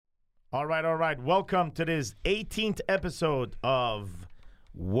All right. Welcome to this 18th episode of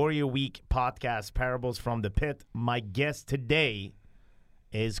Warrior Week podcast, Parables from the Pit. My guest today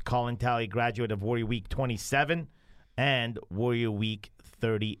is Cullen Talley, graduate of Warrior Week 27 and Warrior Week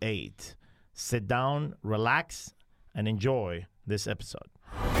 38. Sit down, relax, and enjoy this episode.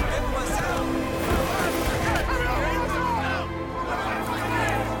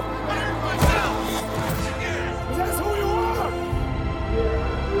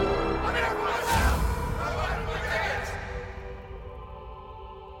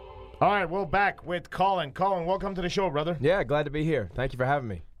 All right, we're back with Cullen. Cullen, welcome to the show, brother. Yeah, glad to be here. Thank you for having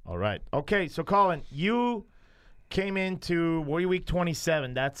me. All right. Okay, so Cullen, you came into Warrior Week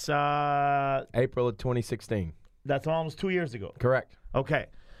 27. That's April of 2016. That's almost 2 years ago. Correct. Okay.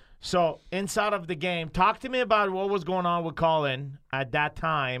 So inside of the game, talk to me about what was going on with Cullen at that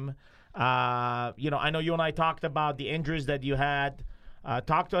time. I know you and I talked about the injuries that you had.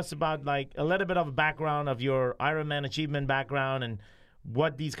 Talk to us about like a little bit of a background of your IRONMAN achievement background and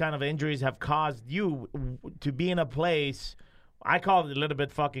what these kind of injuries have caused you to be in a place. I call it a little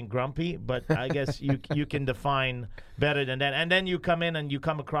bit fucking grumpy, but I guess you can define better than that. And then you come in and you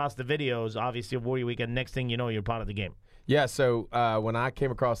come across the videos, obviously, of Warrior Week, and next thing you know, you're part of the game. Yeah, so when I came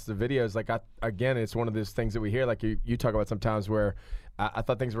across the videos, again, it's one of those things that we hear, like you talk about sometimes where I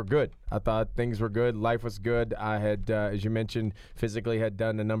thought things were good. I thought things were good. Life was good. I had, as you mentioned, physically had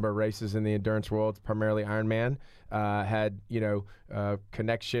done a number of races in the endurance world, primarily Ironman. Had,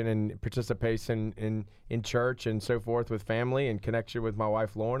 connection and participation in church and so forth with family and connection with my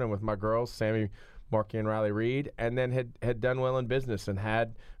wife, Lauren, and with my girls, Sammy, Marky, and Riley Reed, and then had done well in business and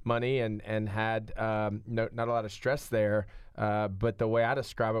had money and had not a lot of stress there. But the way I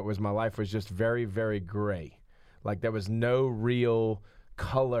describe it was my life was just very, very gray. Like there was no real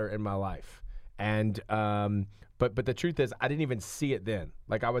color in my life. And but the truth is I didn't even see it then.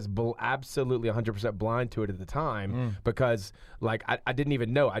 Like I was absolutely 100% blind to it at the time because like I didn't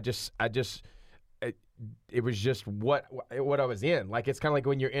even know. It was just what I was in. Like it's kind of like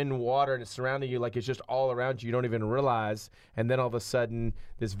when you're in water and it's surrounding you, like it's just all around you. You don't even realize. And then all of a sudden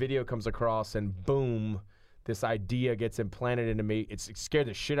this video comes across and boom, this idea gets implanted into me. It scared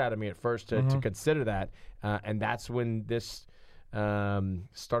the shit out of me at first to consider that. And that's when this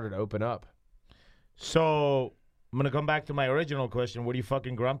started to open up. So I'm going to come back to my original question. Were you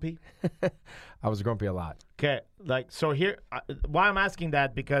fucking grumpy? I was grumpy a lot. Okay. So here, why I'm asking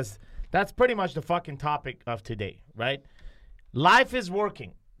that, because that's pretty much the fucking topic of today, right? Life is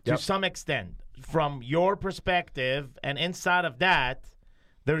working to some extent from your perspective. And inside of that,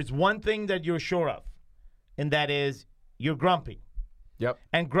 there is one thing that you're sure of. And that is you're grumpy. Yep.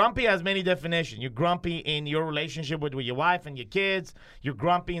 And grumpy has many definitions. You're grumpy in your relationship with your wife and your kids. You're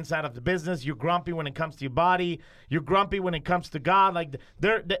grumpy inside of the business. You're grumpy when it comes to your body. You're grumpy when it comes to God. Like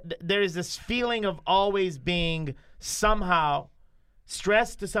there is this feeling of always being somehow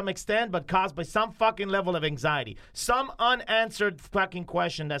stressed to some extent, but caused by some fucking level of anxiety. Some unanswered fucking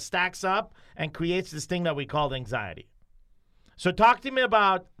question that stacks up and creates this thing that we call anxiety. So talk to me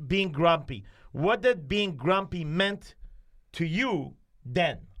about being grumpy. What did being grumpy meant to you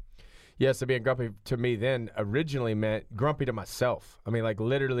then? Yeah, so being grumpy to me then originally meant grumpy to myself. I mean, like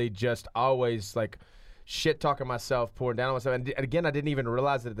literally just always like shit talking myself, pouring down on myself. And again, I didn't even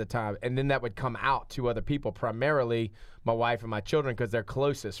realize it at the time. And then that would come out to other people, primarily my wife and my children, because they're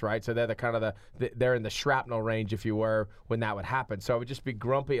closest, right? So they're the kind of they're in the shrapnel range, if you were, when that would happen. So I would just be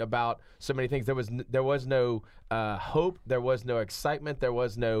grumpy about so many things. There was no hope. There was no excitement. There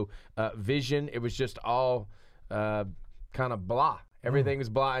was no vision. It was just all kind of blah. Everything was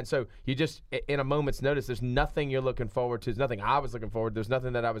blah. And so you just, in a moment's notice, there's nothing you're looking forward to. There's nothing I was looking forward to. There's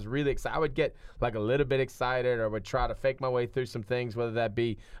nothing that I was really excited. I would get like a little bit excited or would try to fake my way through some things, whether that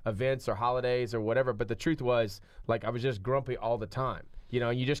be events or holidays or whatever. But the truth was, like, I was just grumpy all the time.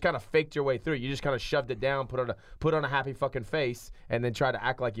 And you just kind of faked your way through it. You just kind of shoved it down, put on a happy fucking face, and then try to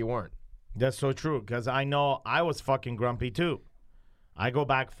act like you weren't. That's so true, because I know I was fucking grumpy too. I go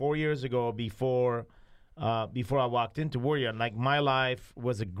back 4 years ago before I walked into Warrior, and like my life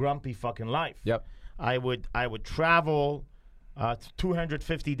was a grumpy fucking life. Yep. I would travel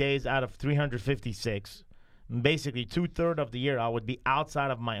 250 days out of 356. Basically, 2/3 of the year I would be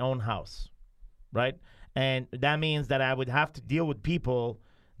outside of my own house, right? And that means that I would have to deal with people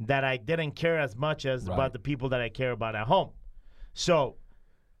that I didn't care as much as about the people that I care about at home. So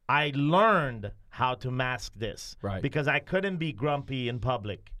I learned how to mask this. Right. Because I couldn't be grumpy in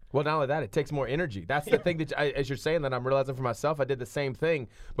public. Well, not only that, it takes more energy. That's the thing that, as you're saying that, I'm realizing for myself, I did the same thing.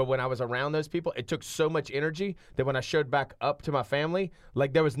 But when I was around those people, it took so much energy that when I showed back up to my family,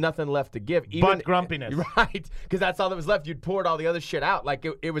 like there was nothing left to give. But grumpiness. Right. Because that's all that was left. You'd poured all the other shit out. Like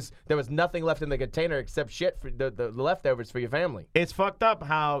there was nothing left in the container except shit for the leftovers for your family. It's fucked up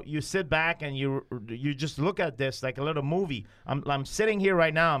how you sit back and you just look at this like a little movie. I'm sitting here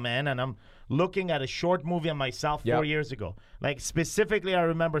right now, man, and I'm looking at a short movie of myself 4 years ago. Like specifically, I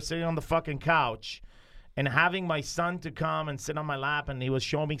remember sitting on the fucking couch and having my son to come and sit on my lap, and he was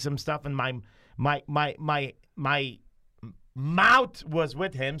showing me some stuff, and my mouth was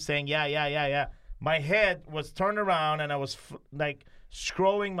with him saying, yeah. My head was turned around, and I was like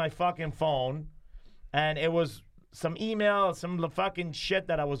scrolling my fucking phone, and it was some email, some fucking shit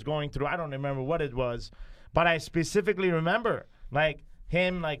that I was going through. I don't remember what it was, but I specifically remember like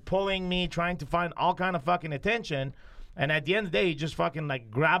him like pulling me, trying to find all kind of fucking attention. And at the end of the day, he just fucking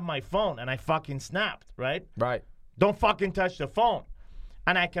like grabbed my phone and I fucking snapped, right? Right. Don't fucking touch the phone.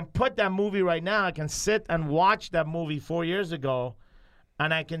 And I can put that movie right now. I can sit and watch that movie 4 years ago,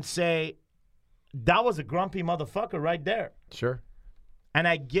 and I can say, that was a grumpy motherfucker right there. Sure. And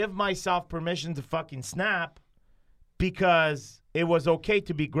I give myself permission to fucking snap because it was okay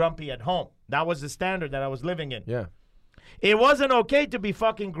to be grumpy at home. That was the standard that I was living in. Yeah. It wasn't okay to be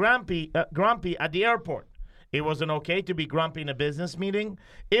fucking grumpy at the airport. It wasn't okay to be grumpy in a business meeting.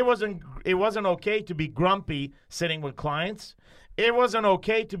 It wasn't okay to be grumpy sitting with clients. It wasn't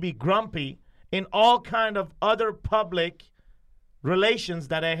okay to be grumpy in all kind of other public relations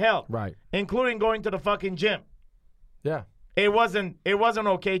that I held. Right. Including going to the fucking gym. Yeah. It wasn't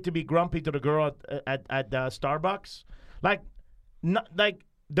okay to be grumpy to the girl at Starbucks. Like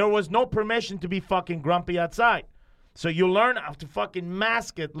there was no permission to be fucking grumpy outside. So you learn how to fucking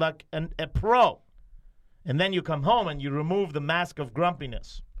mask it like a pro. And then you come home and you remove the mask of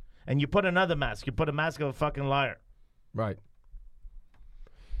grumpiness. And you put another mask. You put a mask of a fucking liar. Right.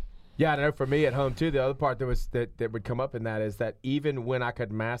 Yeah, I know for me at home too, the other part that would come up in that is that even when I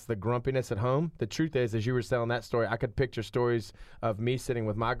could mask the grumpiness at home, the truth is, as you were telling that story, I could picture stories of me sitting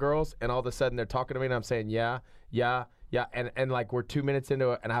with my girls, and all of a sudden they're talking to me and I'm saying, yeah, and like we're 2 minutes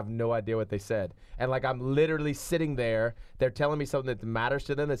into it and I have no idea what they said. And like I'm literally sitting there, they're telling me something that matters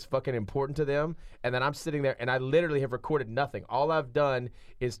to them, that's fucking important to them, and then I'm sitting there and I literally have recorded nothing. All I've done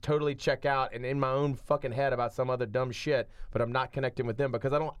is totally check out and in my own fucking head about some other dumb shit, but I'm not connecting with them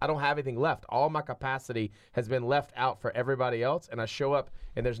because I don't have anything left. All my capacity has been left out for everybody else, and I show up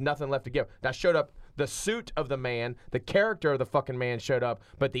and there's nothing left to give. I showed up, the suit of the man, the character of the fucking man showed up,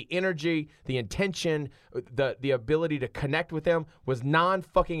 but the energy, the intention, the ability to connect with them was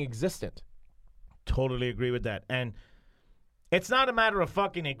non-fucking existent. Totally agree with that. And it's not a matter of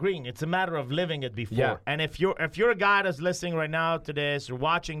fucking agreeing. It's a matter of living it before. Yeah. And if you're a guy that's listening right now to this or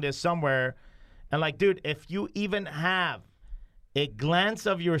watching this somewhere, and like, dude, if you even have a glance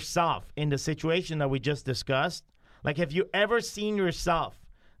of yourself in the situation that we just discussed, like if you ever seen yourself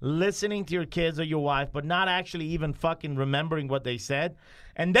listening to your kids or your wife, but not actually even fucking remembering what they said.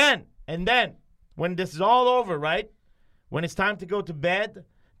 And then, when this is all over, right? When it's time to go to bed,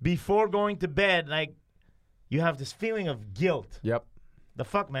 before going to bed, like, you have this feeling of guilt. Yep. The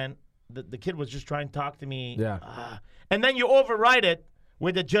fuck, man? The kid was just trying to talk to me. Yeah. And then you override it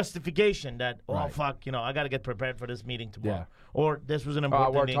with a justification that, Right. fuck, I got to get prepared for this meeting tomorrow. Yeah. Or this was an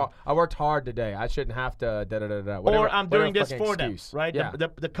important meeting. I worked hard today. I shouldn't have to Or I'm doing this for them, right? Yeah.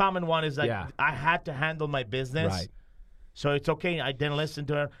 The common one is like, Yeah. I had to handle my business. Right. So it's okay. I didn't listen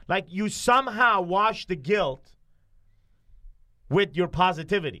to her. Like, you somehow wash the guilt with your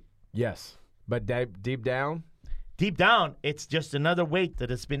positivity. Yes. But deep down? Deep down, it's just another weight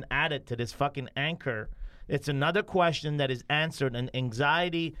that has been added to this fucking anchor. It's another question that is answered, and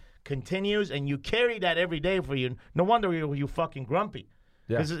anxiety continues, and you carry that every day for you. No wonder you fucking grumpy.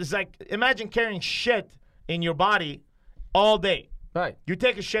 Because it's like, imagine carrying shit in your body all day. Right. You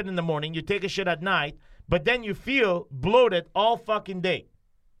take a shit in the morning, you take a shit at night, but then you feel bloated all fucking day.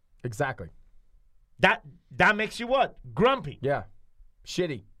 Exactly. That makes you what? Grumpy. Yeah.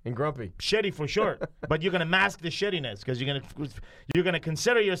 Shitty and grumpy. Shitty for sure. But you're going to mask the shittiness because you're gonna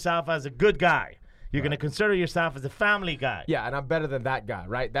consider yourself as a good guy. You're going to consider yourself as a family guy. Yeah, and I'm better than that guy,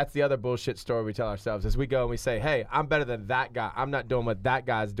 right? That's the other bullshit story we tell ourselves is we go and we say, hey, I'm better than that guy. I'm not doing what that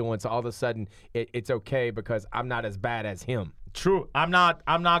guy's doing, so all of a sudden it's okay because I'm not as bad as him. True. I'm not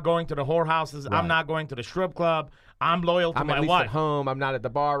going to the whorehouses. Right. I'm not going to the strip club. I'm loyal to I'm my at least wife. at home. I'm not at the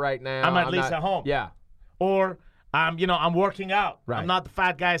bar right now. I'm at least at home. Yeah. Or I'm working out. Right. I'm not the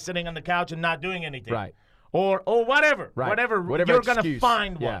fat guy sitting on the couch and not doing anything. Right. or whatever. Right. Whatever you're going to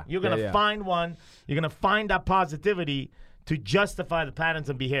find one. Yeah. You're going to find one. You're going to find that positivity to justify the patterns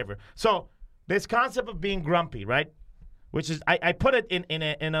and behavior. So this concept of being grumpy, right? Which is, I put it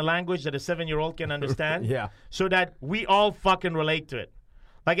in a language that a 7-year-old can understand. Yeah. So that we all fucking relate to it.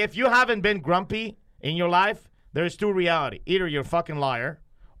 Like, if you haven't been grumpy in your life, there's two reality. Either you're a fucking liar,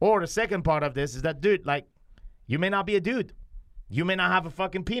 or the second part of this is that, dude, like, you may not be a dude. You may not have a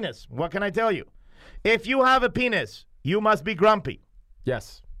fucking penis. What can I tell you? If you have a penis, you must be grumpy.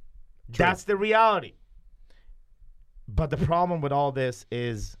 Yes. True. That's the reality. But the problem with all this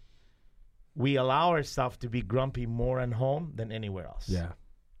is we allow ourselves to be grumpy more at home than anywhere else. Yeah.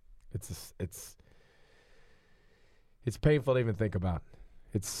 It's painful to even think about.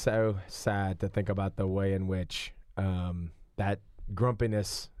 It's so sad to think about the way in which that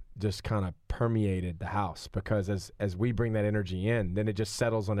grumpiness just kind of permeated the house, because as we bring that energy in, then it just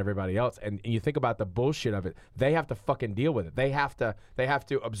settles on everybody else. And you think about the bullshit of it. They have to fucking deal with it. They have to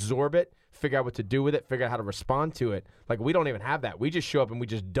absorb it, figure out what to do with it, figure out how to respond to it. Like, we don't even have that. We just show up and we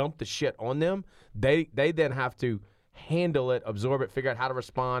just dump the shit on them. They then have to handle it, absorb it, figure out how to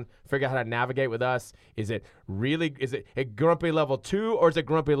respond, figure out how to navigate with us. Is it a grumpy level 2 or is it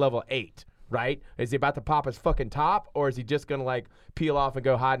grumpy level 8? Right? Is he about to pop his fucking top, or is he just going to like peel off and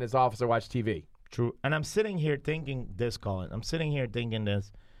go hide in his office or watch TV? True. And I'm sitting here thinking this, Colin. I'm sitting here thinking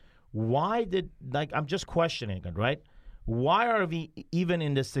this. Why I'm just questioning it, right? Why are we even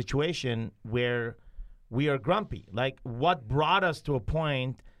in this situation where we are grumpy? Like, what brought us to a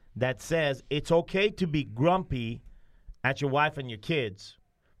point that says it's okay to be grumpy at your wife and your kids,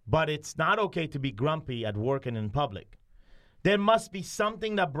 but it's not okay to be grumpy at work and in public? There must be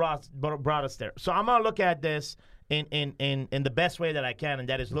something that brought us there. So I'm gonna look at this in the best way that I can, and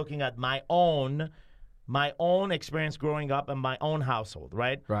that is looking at my own experience growing up in my own household,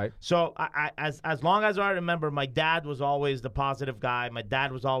 right? Right. So as long as I remember, my dad was always the positive guy. My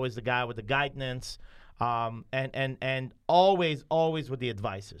dad was always the guy with the guidance, and always with the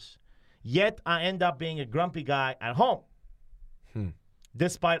advices. Yet I end up being a grumpy guy at home.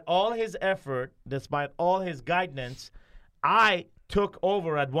 Despite all his effort, despite all his guidance, I took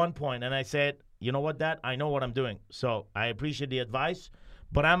over at one point and I said, you know what, Dad? I know what I'm doing. So I appreciate the advice,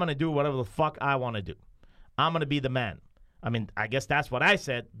 but I'm going to do whatever the fuck I want to do. I'm going to be the man. I mean, I guess that's what I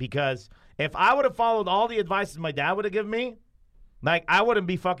said, because if I would have followed all the advices my dad would have given me, like, I wouldn't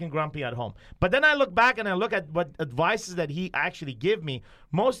be fucking grumpy at home. But then I look back and I look at what advices that he actually gave me.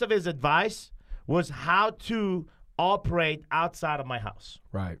 Most of his advice was how to operate outside of my house.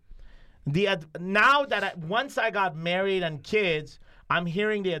 Right. Now that once I got married and kids, I'm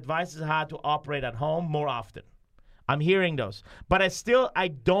hearing the advices how to operate at home more often. I'm hearing those, but I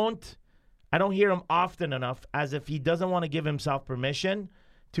don't hear him often enough, as if he doesn't want to give himself permission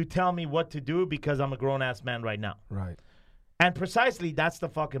to tell me what to do because I'm a grown-ass man right now. Right. And precisely that's the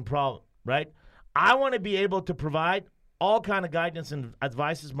fucking problem, right? I want to be able to provide all kind of guidance and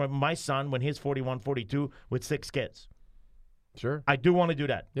advices for my son when he's 41, 42 with 6 kids. Sure. I do want to do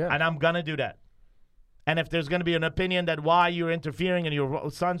that. Yeah. And I'm going to do that. And if there's going to be an opinion that why you're interfering in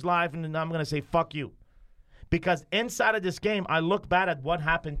your son's life, and I'm going to say, fuck you. Because inside of this game, I look back at what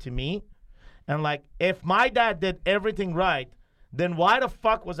happened to me. And like, if my dad did everything right, then why the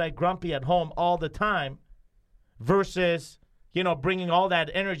fuck was I grumpy at home all the time versus, bringing all that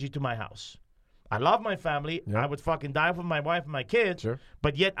energy to my house? I love my family. Yeah. I would fucking die for my wife and my kids. Sure.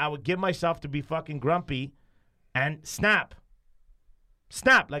 But yet I would give myself to be fucking grumpy and snap.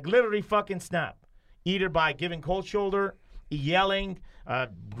 Snap, like literally fucking snap. Either by giving cold shoulder, yelling,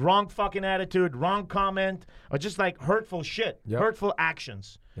 wrong fucking attitude, wrong comment, or just like hurtful shit, hurtful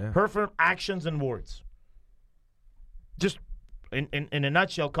actions. Yeah. Hurtful actions and words. Just in a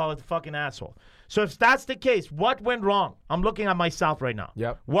nutshell, call it a fucking asshole. So if that's the case, what went wrong? I'm looking at myself right now.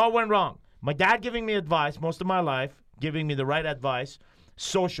 Yep. What went wrong? My dad giving me advice most of my life, giving me the right advice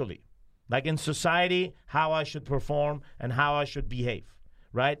socially. Like in society, how I should perform and how I should behave.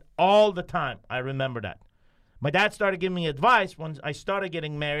 Right? All the time. I remember that. My dad started giving me advice when I started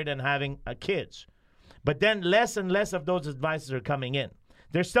getting married and having kids. But then less and less of those advices are coming in.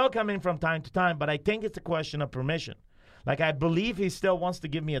 They're still coming from time to time, but I think it's a question of permission. Like, I believe he still wants to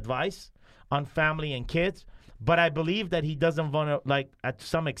give me advice on family and kids, but I believe that he doesn't want to, like, at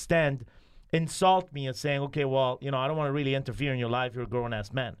some extent, insult me and saying, okay, well, I don't want to really interfere in your life. You're a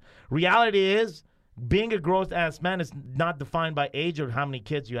grown-ass man. Reality is, being a grown-ass man is not defined by age or how many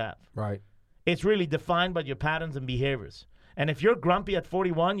kids you have. Right. It's really defined by your patterns and behaviors. And if you're grumpy at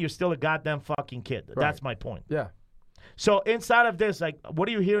 41, you're still a goddamn fucking kid. Right. That's my point. Yeah. So inside of this, like, what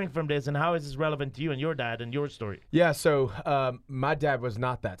are you hearing from this, and how is this relevant to you and your dad and your story? Yeah, so my dad was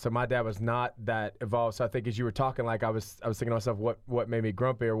not that. So my dad was not that evolved. So I think as you were talking, like I was thinking to myself, what made me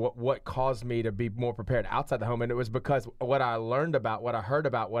grumpy, or what caused me to be more prepared outside the home, and it was because what I learned about, what I heard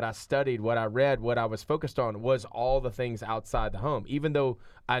about, what I studied, what I read, what I was focused on was all the things outside the home. Even though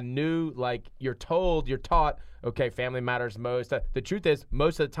I knew, like you're taught, okay, family matters most. The truth is,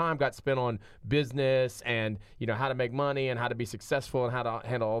 most of the time got spent on business and, you know, how to make money and how to be successful and how to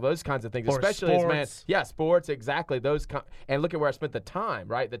handle all those kinds of things. Or especially sports. as man, yeah, sports, exactly. And look at where I spent the time,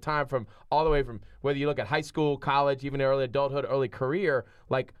 right? The time from all the way from whether you look at high school, college, even early adulthood, early career.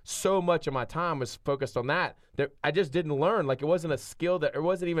 Like so much of my time was focused on that I just didn't learn. Like it wasn't a skill that it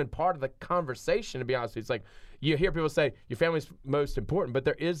wasn't even part of the conversation. To be honest with you, it's like you hear people say your family's most important, but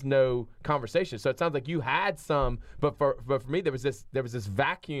there is no conversation. So it sounds like you had some, but for me there was this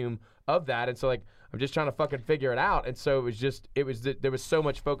vacuum of that, and so like I'm just trying to fucking figure it out. And so there was so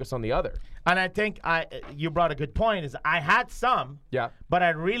much focus on the other. And I think you brought a good point. Is I had some, yeah, but I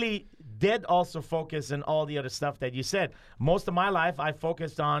really did also focus on all the other stuff that you said. Most of my life I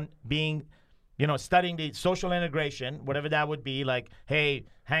focused on being, studying the social integration, whatever that would be, like, hey,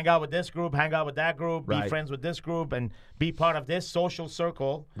 hang out with this group, hang out with that group, right, be friends with this group, and be part of this social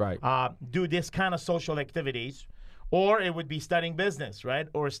circle, right, do this kind of social activities. Or it would be studying business, right?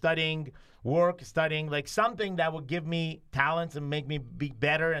 Or studying work, studying like something that would give me talents and make me be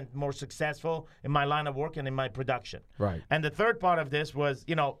better and more successful in my line of work and in my production. Right. And the third part of this was,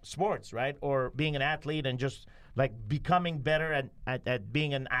 sports, right? Or being an athlete and just like becoming better at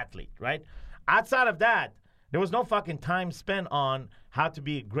being an athlete, right? Outside of that, there was no fucking time spent on how to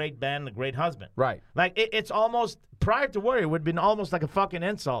be a great man and a great husband. Right. Like it's almost, prior to worry, it would have been almost like a fucking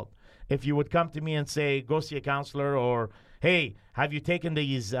insult if you would come to me and say, go see a counselor, or, hey, have you taken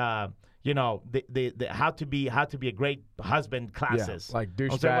these, the how to be a great husband classes? Yeah, like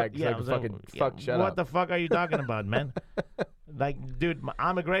douchebag, shut up. What the fuck are you talking about, man? Like, dude,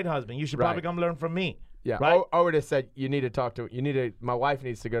 I'm a great husband. You should probably come learn from me. Yeah, right? I would have said my wife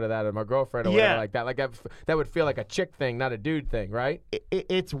needs to go to that, or my girlfriend, or whatever like that. Like that would feel like a chick thing, not a dude thing, right?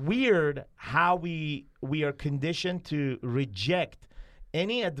 It's weird how we are conditioned to reject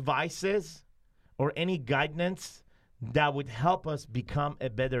any advices or any guidance that would help us become a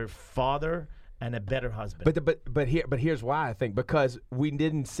better father and a better husband. But here's why, I think, because we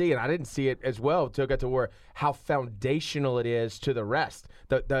didn't see it. I didn't see it as well until I got to where how foundational it is to the rest.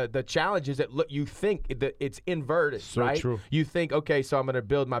 The challenge is that you think that it's inverted, so right? True. You think, okay, so I'm going to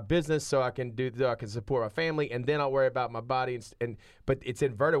build my business so I can support my family, and then I'll worry about my body. But it's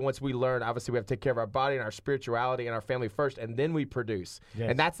inverted once we learn. Obviously, we have to take care of our body and our spirituality and our family first, and then we produce.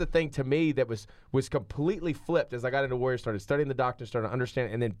 Yes. And that's the thing to me that was completely flipped as I got into Warrior, started studying the doctrine, started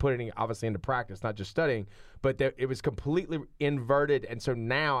understanding, and then putting it obviously into practice, not just studying. But it was completely inverted, and so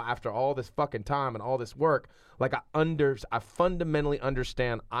now after all this fucking time and all this work, like I fundamentally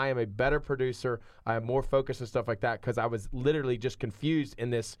understand I am a better producer. I am more focused and stuff like that because I was literally just confused in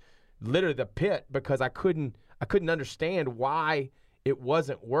this, literally the pit, because I couldn't understand why it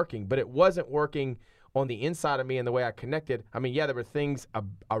wasn't working. But it wasn't working on the inside of me and the way I connected. I mean, yeah, there were things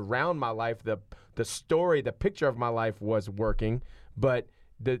around my life. The story, the picture of my life was working, but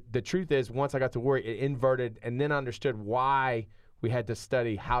the truth is, once I got to Warrior, it inverted, and then I understood why we had to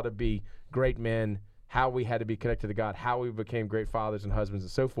study how to be great men, how we had to be connected to God, how we became great fathers and husbands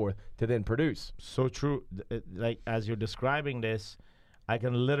and so forth to then produce. So true. Like, as you're describing this, I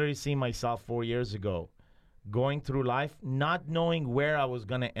can literally see myself 4 years ago going through life, not knowing where I was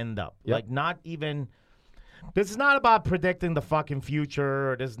going to end up. Yep. Like, not even... This is not about predicting the fucking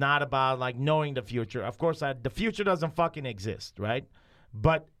future. This is not about, like, knowing the future. Of course, the future doesn't fucking exist, right?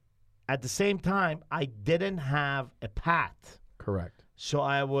 But at the same time, I didn't have a path. Correct. So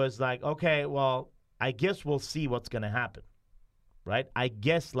I was like, okay, well, I guess we'll see what's going to happen, right? I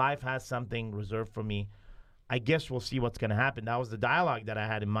guess life has something reserved for me. I guess we'll see what's going to happen. That was the dialogue that I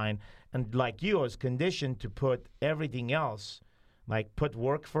had in mind. And like you, I was conditioned to put everything else, like put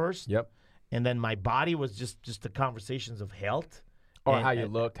work first. Yep. And then my body was just the conversations of health. Or how you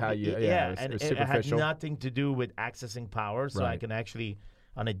looked, how you, it was superficial. It had nothing to do with accessing power, so I can actually,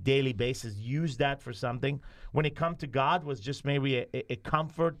 on a daily basis, use that for something. When it come to God, was just maybe a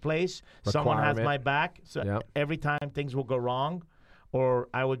comfort place. Someone has my back, so every time things will go wrong, or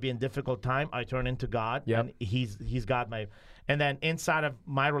I would be in difficult time, I turn into God, and He's got my. And then inside of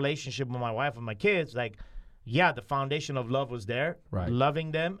my relationship with my wife and my kids, like, yeah, the foundation of love was there,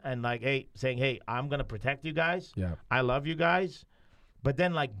 loving them, and like, saying, hey, I'm gonna protect you guys. Yeah, I love you guys. But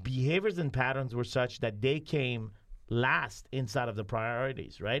then, like, behaviors and patterns were such that they came last inside of the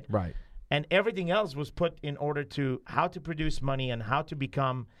priorities, right? Right. And everything else was put in order to how to produce money and how to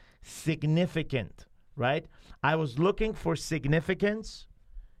become significant, right? I was looking for significance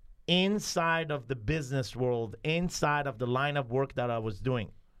inside of the business world, inside of the line of work that I was doing.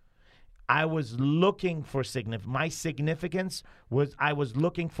 I was looking for my significance was I was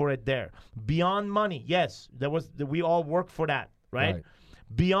looking for it there. Beyond money, yes, we all work for that, right?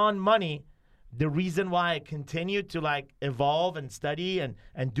 Beyond money, the reason why I continued to like evolve and study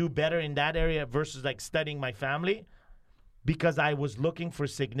and do better in that area versus like studying my family, because I was looking for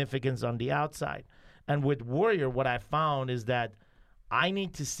significance on the outside. And with Warrior, what I found is that I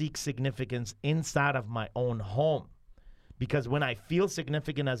need to seek significance inside of my own home. Because when I feel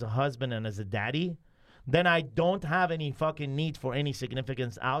significant as a husband and as a daddy, then I don't have any fucking need for any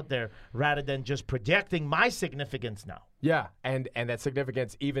significance out there rather than just projecting my significance now. Yeah, and that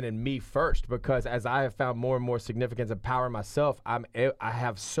significance even in me first, because as I have found more and more significance and power in myself, I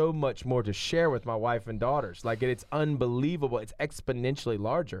have so much more to share with my wife and daughters. Like, it's unbelievable. It's exponentially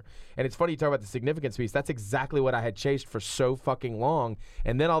larger. And it's funny you talk about the significance piece. That's exactly what I had chased for so fucking long.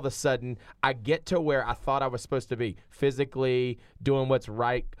 And then all of a sudden, I get to where I thought I was supposed to be, physically, doing what's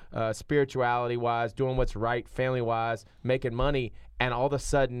right, spirituality-wise, doing what's right, family-wise, making money. And all of a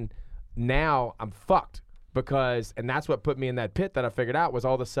sudden, now I'm fucked. Because, and that's what put me in that pit that I figured out, was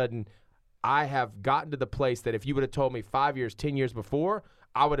all of a sudden I have gotten to the place that if you would have told me 5 years, 10 years before,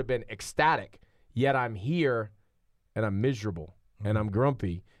 I would have been ecstatic. Yet I'm here and I'm miserable and I'm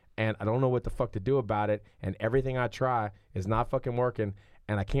grumpy and I don't know what the fuck to do about it. And everything I try is not fucking working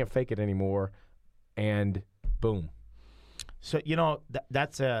and I can't fake it anymore. And boom. So, you know,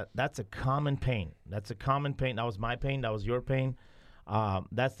 that's a common pain. That's a common pain. That was my pain. That was your pain.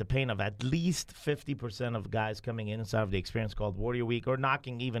 That's the pain of at least 50% of guys coming inside of the experience called Warrior Week, or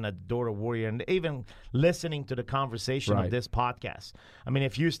knocking even at the door of Warrior and even listening to the conversation of this podcast. I mean,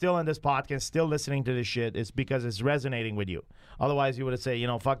 if you're still in this podcast, still listening to this shit, it's because it's resonating with you. Otherwise, you would have said, you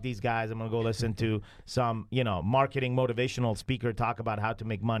know, fuck these guys. I'm going to go listen to some, you know, marketing motivational speaker talk about how to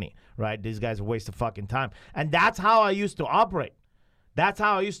make money, right? These guys are a waste of fucking time. And that's how I used to operate. That's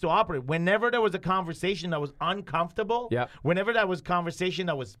how I used to operate. Whenever there was a conversation that was uncomfortable, whenever that was conversation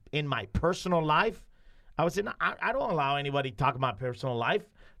that was in my personal life, I would say, no, I don't allow anybody to talk about personal life.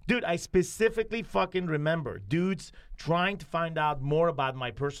 Dude, I specifically fucking remember dudes trying to find out more about my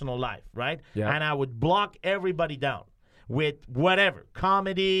personal life, right? Yeah. And I would block everybody down with whatever,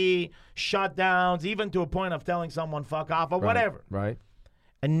 comedy, shutdowns, even to a point of telling someone fuck off or whatever. Right.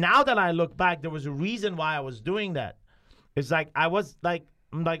 And now that I look back, there was a reason why I was doing that. It's like I'm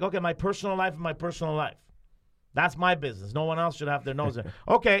like, okay, my personal life is my personal life. That's my business. No one else should have their nose in.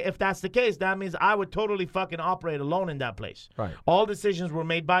 Okay, if that's the case, that means I would totally fucking operate alone in that place. Right. All decisions were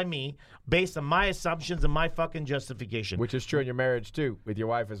made by me based on my assumptions and my fucking justification. Which is true in your marriage too, with your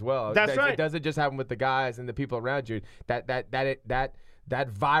wife as well. That's right. It doesn't just happen with the guys and the people around you. That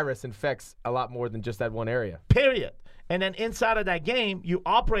virus infects a lot more than just that one area. Period. And then inside of that game, you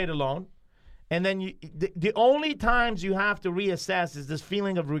operate alone. And then the only times you have to reassess is this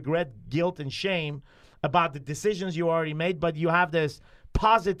feeling of regret, guilt, and shame about the decisions you already made. But you have this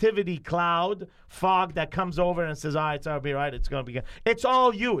positivity cloud, fog that comes over and says, all right, it's going to be right. It's going to be good. It's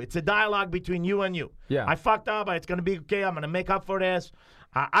all you. It's a dialogue between you and you. Yeah. I fucked up. It's going to be okay. I'm going to make up for this.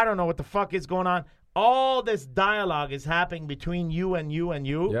 I don't know what the fuck is going on. All this dialogue is happening between you and you and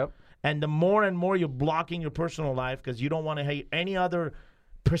you. Yep. And the more and more you're blocking your personal life because you don't want to hear any other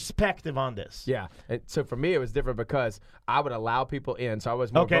perspective on this. Yeah. So for me, it was different because I would allow people in. So I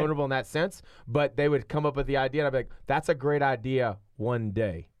was more vulnerable in that sense. But they would come up with the idea, and I'd be like, that's a great idea one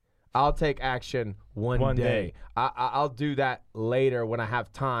day. I'll take action one day. I'll do that later when I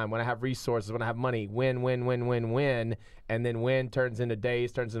have time, when I have resources, when I have money. When. And then when turns into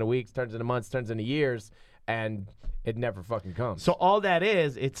days, turns into weeks, turns into months, turns into years. And it never fucking comes. So all that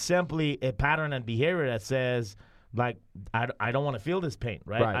is, it's simply a pattern and behavior that says, like, I don't want to feel this pain,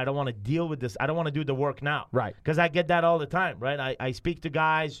 right? I don't want to deal with this. I don't want to do the work now. Right. Because I get that all the time, right? I speak to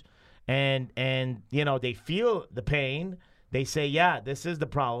guys and you know, they feel the pain. They say, yeah, this is the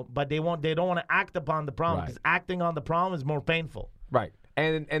problem, but they don't want to act upon the problem because acting on the problem is more painful. Right.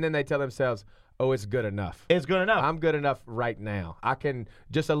 And then they tell themselves, oh, it's good enough. It's good enough. I'm good enough right now. I can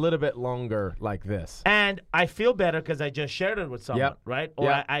just a little bit longer like this. And I feel better because I just shared it with someone, right?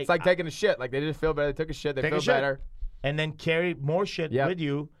 Or it's like taking a shit. Like they just feel better. They took a shit. They feel better. And then carry more shit with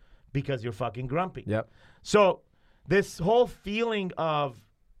you because you're fucking grumpy. Yep. So this whole feeling of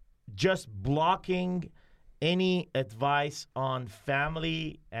just blocking any advice on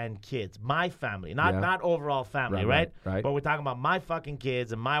family and kids, my family, not overall family, right? Right. But we're talking about my fucking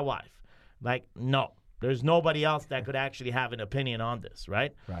kids and my wife. Like, no, There's nobody else that could actually have an opinion on this,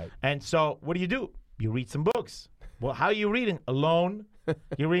 right? Right. And so what do? You read some books. Well, how are you reading? Alone.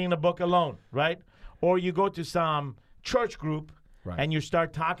 You're reading a book alone, right? Or you go to some church group and you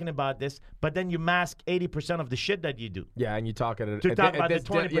start talking about this, but then you mask 80% of the shit that you do. Yeah, and you talk about the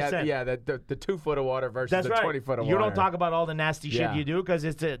 20%. Yeah, the 2 foot of water versus the 20 foot of water. You don't talk about all the nasty shit you do because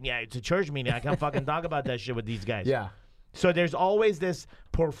it's a church meeting. I can't fucking talk about that shit with these guys. Yeah. So there's always this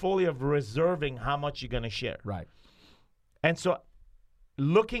portfolio of reserving how much you're going to share. Right. And so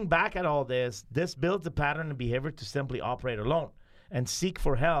looking back at all this builds a pattern and behavior to simply operate alone and seek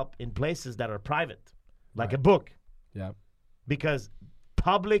for help in places that are private, like a book. Yeah. Because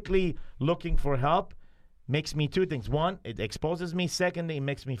publicly looking for help makes me 2 things. One, it exposes me. Secondly, it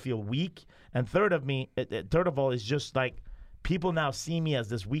makes me feel weak. And third of all, is just like people now see me as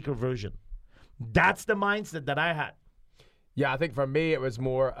this weaker version. That's the mindset that I had. Yeah, I think for me it was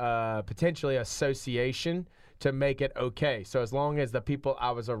more potentially association to make it okay. So as long as the people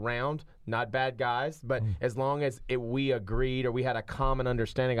I was around, not bad guys, but as long as we agreed or we had a common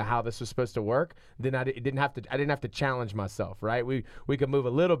understanding of how this was supposed to work, then I didn't have to challenge myself, right? We could move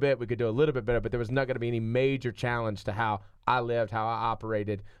a little bit, we could do a little bit better, but there was not going to be any major challenge to how I lived, how I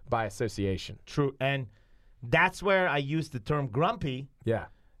operated by association. True, and that's where I use the term grumpy. Yeah.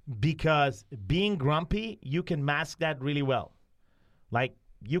 Because being grumpy, you can mask that really well. Like,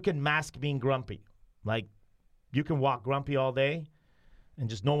 you can mask being grumpy. Like, you can walk grumpy all day, and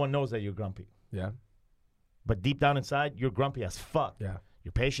just no one knows that you're grumpy. Yeah. But deep down inside, you're grumpy as fuck. Yeah.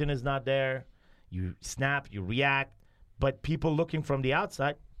 Your patience is not there. You snap, you react. But people looking from the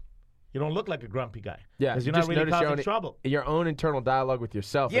outside, you don't look like a grumpy guy. Yeah, because you're not really causing trouble. Your own internal dialogue with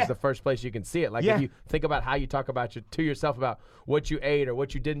yourself is the first place you can see it. Like if you think about how you talk about to yourself about what you ate or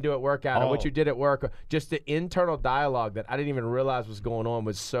what you didn't do at workout or what you did at work, or just the internal dialogue that I didn't even realize was going on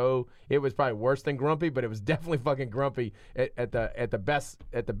it was probably worse than grumpy, but it was definitely fucking grumpy at the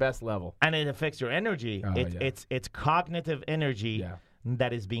best level. And it affects your energy. It's cognitive energy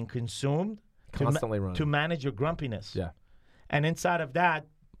that is being consumed constantly to manage your grumpiness. Yeah, and inside of that,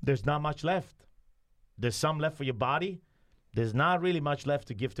 there's not much left. There's some left for your body. There's not really much left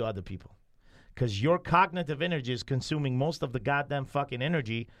to give to other people. Because your cognitive energy is consuming most of the goddamn fucking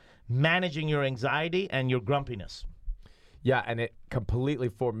energy, managing your anxiety and your grumpiness. Yeah, and it completely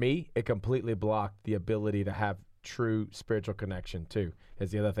blocked the ability to have true spiritual connection, too, is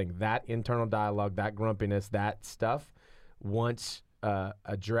the other thing. That internal dialogue, that grumpiness, that stuff, once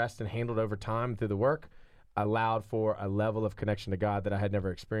addressed and handled over time through the work, allowed for a level of connection to God that I had never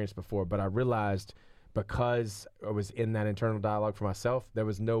experienced before. But I realized because I was in that internal dialogue for myself, there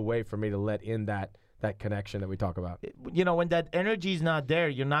was no way for me to let in that connection that we talk about. You know, when that energy is not there,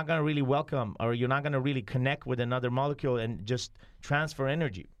 you're not going to really welcome, or you're not going to really connect with another molecule and just transfer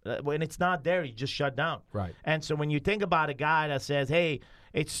energy. When it's not there, you just shut down. Right. And so when you think about a guy that says, hey,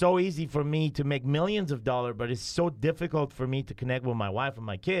 it's so easy for me to make millions of dollars, but it's so difficult for me to connect with my wife and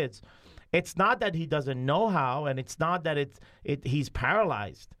my kids, it's not that he doesn't know how, and it's not that he's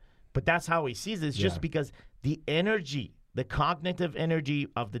paralyzed, but that's how he sees it. It's just because the energy, the cognitive energy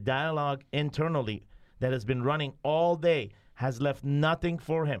of the dialogue internally that has been running all day has left nothing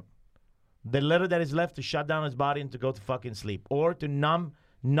for him. The little that is left to shut down his body and to go to fucking sleep, or to numb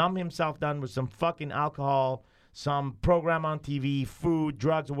himself down with some fucking alcohol, some program on TV, food,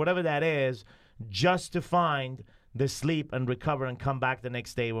 drugs, or whatever that is, just to find the sleep and recover and come back the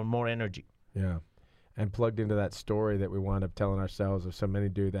next day with more energy. Yeah. And plugged into that story that we wind up telling ourselves, or so many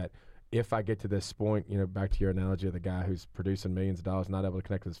do, that if I get to this point, you know, back to your analogy of the guy who's producing millions of dollars, not able to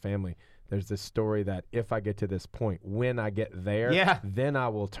connect with his family, there's this story that if I get to this point, when I get there, then I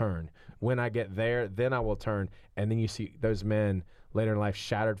will turn. When I get there, then I will turn. And then you see those men later in life,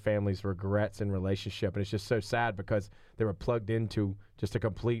 shattered families, regrets in relationship. And it's just so sad because they were plugged into just a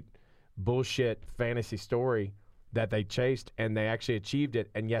complete bullshit fantasy story that they chased, and they actually achieved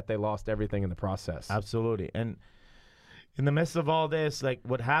it, and yet they lost everything in the process. Absolutely. And in the midst of all this, like,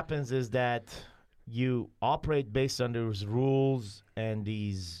 what happens is that you operate based on those rules and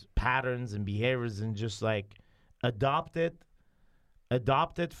these patterns and behaviors, and just like adopt it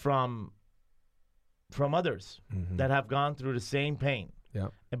from others that have gone through the same pain. Yeah.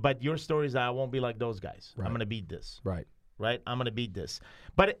 But your story is that I won't be like those guys. Right. I'm gonna beat this. Right. I'm going to beat this.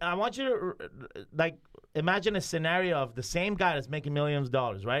 But I want you to, like, imagine a scenario of the same guy that's making millions of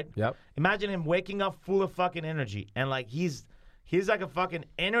dollars, right? Yep. Imagine him waking up full of fucking energy, and, like, he's like a fucking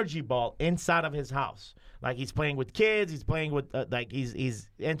energy ball inside of his house. Like, he's playing with kids, he's playing with, he's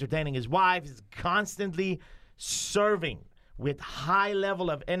entertaining his wife, he's constantly serving with high level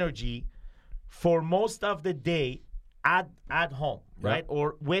of energy for most of the day at home, right?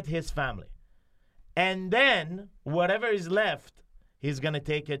 Or with his family. And then whatever is left, he's going to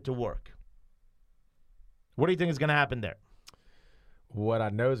take it to work. What do you think is going to happen there? What I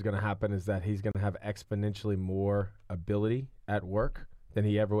know is going to happen is that he's going to have exponentially more ability at work than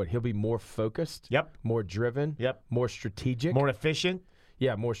he ever would. He'll be more focused, more driven, more strategic. More efficient.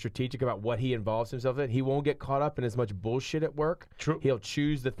 Yeah, more strategic about what he involves himself in. He won't get caught up in as much bullshit at work. True. He'll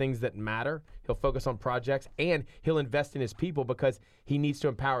choose the things that matter. He'll focus on projects, and he'll invest in his people because he needs to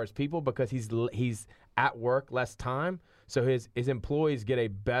empower his people because he's at work less time. So his employees get a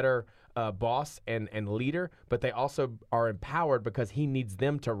better boss and leader, but they also are empowered because he needs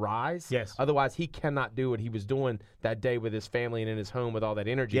them to rise. Yes. Otherwise, he cannot do what he was doing that day with his family and in his home with all that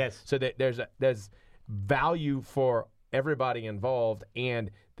energy. Yes. So that there's value for everybody involved,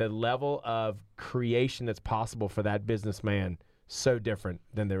 and the level of creation that's possible for that businessman so different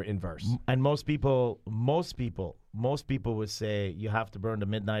than their inverse. And most people would say you have to burn the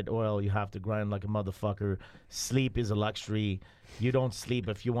midnight oil, you have to grind like a motherfucker. Sleep is a luxury. You don't sleep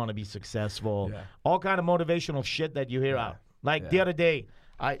if you want to be successful. Yeah. All kind of motivational shit that you hear out. Like the other day,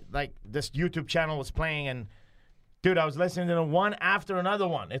 this YouTube channel was playing, and dude, I was listening to one after another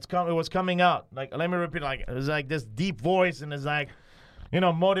one. It was coming out. Like, let me repeat. Like, it was like this deep voice, and it's like,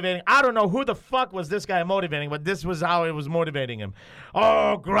 motivating. I don't know who the fuck was this guy motivating, but this was how it was motivating him.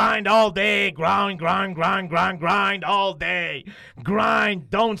 Oh, grind all day, grind all day. Grind,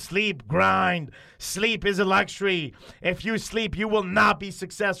 don't sleep, grind. Sleep is a luxury. If you sleep, you will not be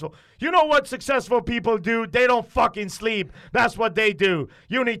successful. You know what successful people do? They don't fucking sleep. That's what they do.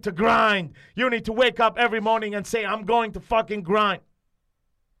 You need to grind. You need to wake up every morning and say, I'm going to fucking grind.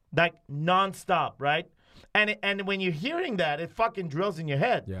 Like, nonstop, right? And when you're hearing that, it fucking drills in your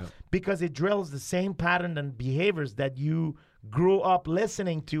head. Yeah. Because it drills the same pattern and behaviors that you grew up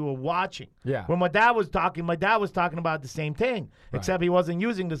listening to or watching. Yeah. When my dad was talking about the same thing, except he wasn't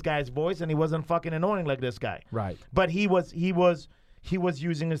using this guy's voice and he wasn't fucking annoying like this guy. Right. But he was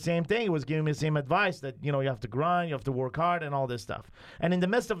using the same thing. He was giving me the same advice that, you have to grind, you have to work hard and all this stuff. And in the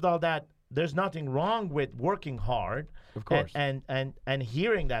midst of all that, there's nothing wrong with working hard. Of course. And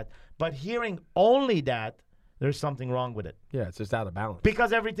hearing that. But hearing only that, there's something wrong with it. Yeah, it's just out of balance.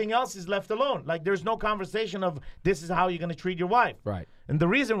 Because everything else is left alone. Like, there's no conversation of this is how you're going to treat your wife. Right. And the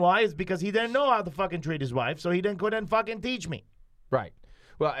reason why is because he didn't know how to fucking treat his wife, so he didn't go and fucking teach me. Right.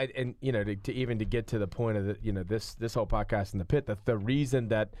 Well, and to get to the point of this whole podcast in the pit, the reason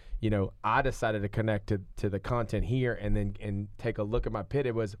that I decided to connect to the content here and take a look at my pit,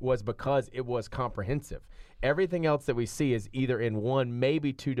 it was because it was comprehensive. Everything else that we see is either in one,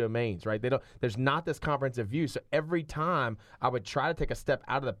 maybe two domains, right? There's not this comprehensive view. So every time I would try to take a step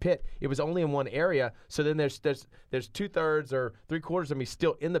out of the pit, it was only in one area. So then there's 2/3 or 3/4 of me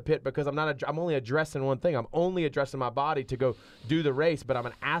still in the pit because I'm only addressing one thing. I'm only addressing my body to go do the race, but I'm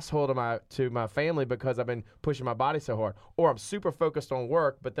an asshole to my family because I've been pushing my body so hard. Or I'm super focused on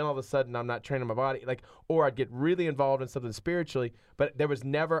work, but then all of a sudden I'm not training my body. Or I'd get really involved in something spiritually, but there was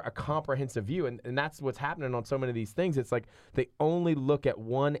never a comprehensive view. And that's what's happening on so many of these things. It's like they only look at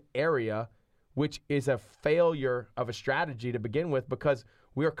one area, which is a failure of a strategy to begin with, because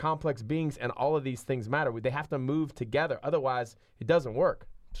we are complex beings and all of these things matter. They have to move together. Otherwise, it doesn't work.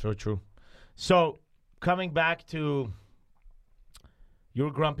 So true. So coming back to you're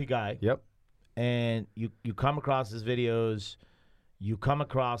a grumpy guy. Yep. And you come across his videos, you come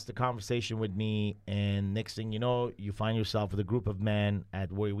across the conversation with me, and next thing you know, you find yourself with a group of men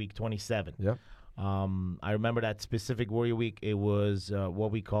at Warrior Week 27. Yep. I remember that specific Warrior Week. It was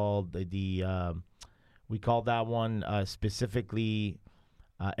what we called we called that one specifically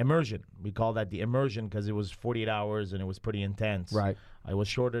immersion. We called that the immersion because it was 48 hours and it was pretty intense. Right. It was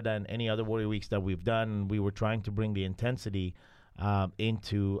shorter than any other Warrior Weeks that we've done. We were trying to bring the intensity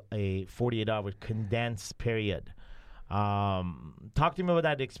into a 48-hour condensed period. Talk to me about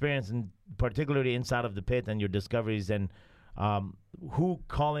that experience, and particularly inside of the pit and your discoveries, and who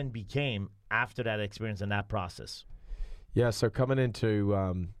Cullen became after that experience and that process. Yeah, so coming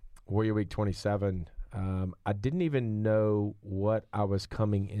into Warrior Week 27, I didn't even know what I was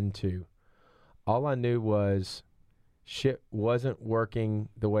coming into. All I knew was shit wasn't working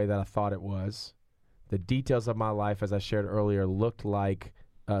the way that I thought it was. The details of my life, as I shared earlier, looked like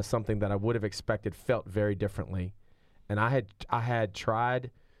something that I would have expected, felt very differently. And I had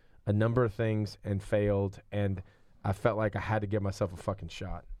tried a number of things and failed, and I felt like I had to give myself a fucking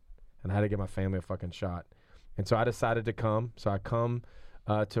shot. And I had to give my family a fucking shot. And so I decided to come. So I come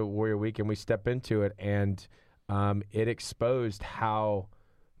to Warrior Week, and we step into it, and it exposed how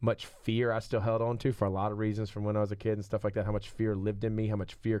much fear I still held on to for a lot of reasons from when I was a kid and stuff like that, how much fear lived in me, how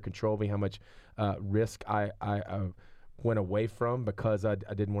much fear controlled me, how much risk I went away from because I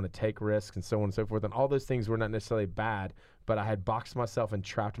didn't want to take risks and so on and so forth. And all those things were not necessarily bad, but I had boxed myself and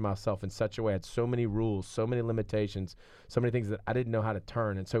trapped myself in such a way. I had so many rules, so many limitations, so many things that I didn't know how to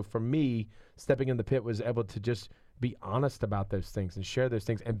turn. And so for me, stepping in the pit was able to just be honest about those things and share those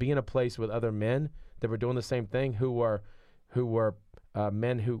things and be in a place with other men that were doing the same thing, who were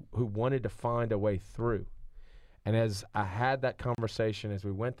men who wanted to find a way through. And as I had that conversation, as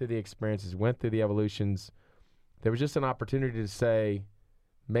we went through the experiences, went through the evolutions, there was just an opportunity to say,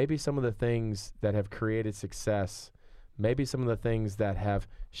 maybe some of the things that have created success, maybe some of the things that have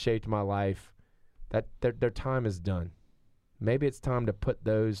shaped my life, that their time is done. Maybe it's time to put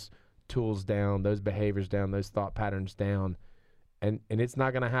those tools down, those behaviors down, those thought patterns down. And it's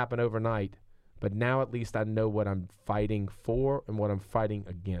not going to happen overnight, but now at least I know what I'm fighting for and what I'm fighting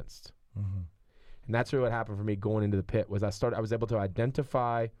against. Mm-hmm. And that's really what happened for me going into the pit. Was I was able to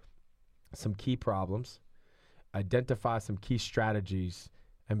identify some key problems, identify some key strategies,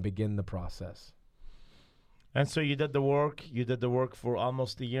 and begin the process. And so you did the work. You did the work for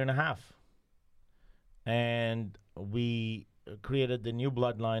almost a year and a half. And we created the new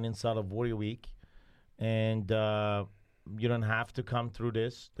bloodline inside of Warrior Week. And you don't have to come through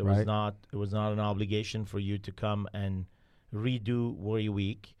this. It was not an obligation for you to come and redo Warrior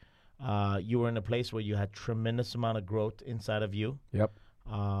Week. You were in a place where you had tremendous amount of growth inside of you. Yep.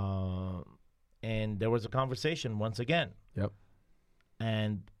 And there was a conversation once again. Yep.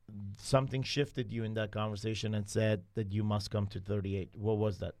 And something shifted you in that conversation and said that you must come to 38. What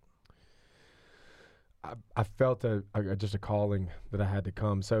was that? I felt just a calling that I had to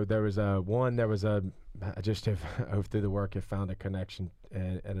come. So there was I just have through the work have found a connection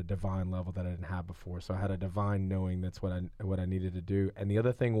at a divine level that I didn't have before. So I had a divine knowing that's what I needed to do. And the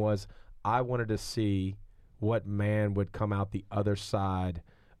other thing was I wanted to see what man would come out the other side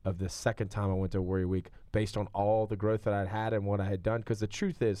of the second time I went to Warrior Week based on all the growth that I'd had and what I had done. Because the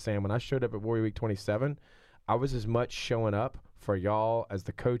truth is, Sam, when I showed up at Warrior Week 27, I was as much showing up for y'all as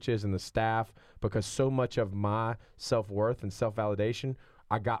the coaches and the staff, because so much of my self-worth and self-validation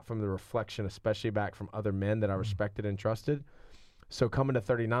I got from the reflection, especially back from other men that I respected and trusted. So coming to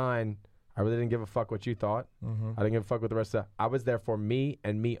 39, I really didn't give a fuck what you thought. Mm-hmm. I didn't give a fuck what the rest of I was there for me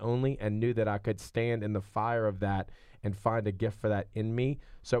and me only, and knew that I could stand in the fire of that and find a gift for that in me.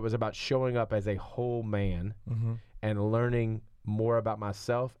 So it was about showing up as a whole man and learning more about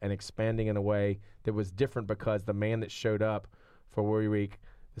myself and expanding in a way that was different, because the man that showed up for Warrior Week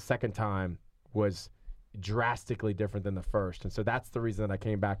the second time was drastically different than the first. And so that's the reason that I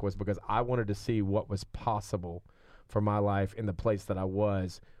came back, was because I wanted to see what was possible for my life in the place that I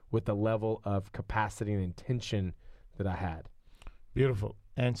was, with the level of capacity and intention that I had. Beautiful.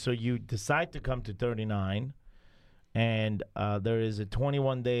 And so you decide to come to 39, and there is a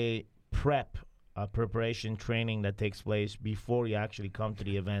 21-day preparation training that takes place before you actually come to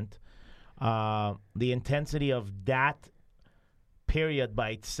the event. The intensity of that period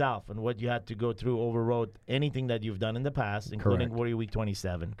by itself and what you had to go through overrode anything that you've done in the past, including Warrior Week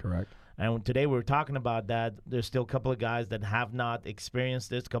 27. Correct. And today we're talking about that. There's still a couple of guys that have not experienced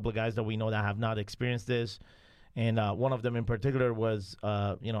this, a couple of guys that we know that have not experienced this. And one of them in particular was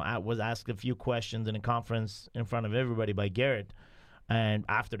asked a few questions in a conference in front of everybody by Garrett. And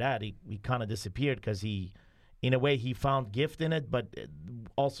after that, he kind of disappeared, because he, in a way, he found gift in it, but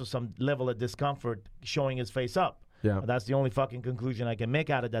also some level of discomfort showing his face up. Yeah, that's the only fucking conclusion I can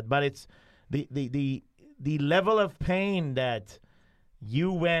make out of that. But it's the level of pain that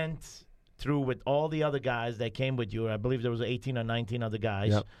you went through with all the other guys that came with you. I believe there was 18 or 19 other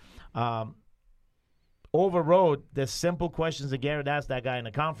guys. Yep. Overrode the simple questions that Garrett asked that guy in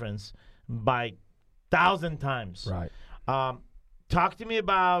the conference by 1,000 times. Right. Talk to me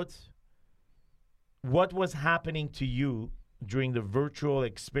about what was happening to you during the virtual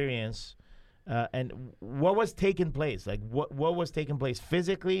experience, and what was taking place. Like what was taking place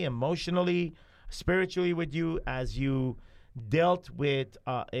physically, emotionally, spiritually with you as you dealt with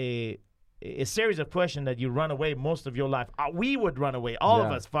a series of questions that you run away most of your life. We would run away. All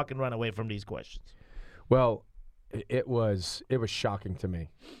of us fucking run away from these questions. Well, it was shocking to me,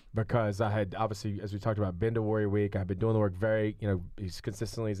 because I had obviously, as we talked about, been to Warrior Week. I've been doing the work very, as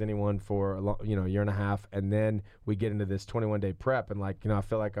consistently as anyone for a year and a half. And then we get into this 21-day prep, and I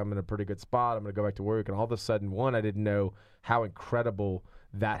feel like I'm in a pretty good spot. I'm going to go back to Warrior Week, and all of a sudden, I didn't know how incredible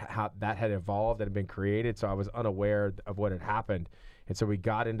how that had evolved and had been created. So I was unaware of what had happened. And so we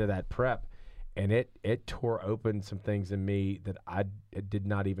got into that prep, and it tore open some things in me that I did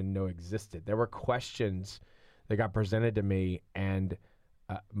not even know existed. There were questions that got presented to me, and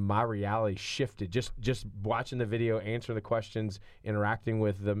my reality shifted. Just watching the video, answering the questions, interacting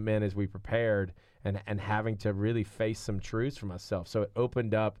with the men as we prepared, and having to really face some truths for myself. So it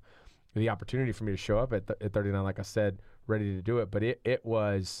opened up the opportunity for me to show up at 39, like I said, ready to do it. But it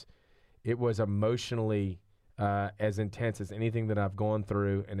was emotionally as intense as anything that I've gone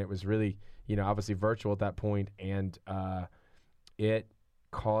through, and it was really, obviously virtual at that point, and it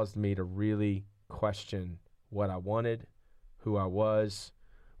caused me to really question what I wanted, who I was,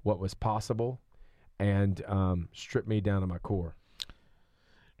 what was possible, and stripped me down to my core.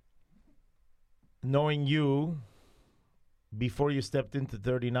 Knowing you, before you stepped into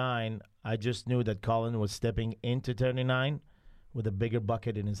 39, I just knew that Cullen was stepping into 39 with a bigger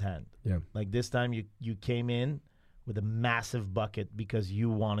bucket in his hand. Yeah. Like this time you came in with a massive bucket because you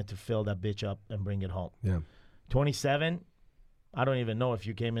wanted to fill that bitch up and bring it home. Yeah. 27, I don't even know if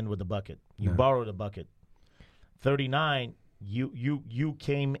you came in with a bucket. You No. borrowed a bucket. 39, you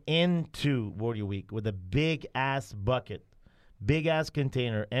came into Warrior Week with a big-ass bucket, big-ass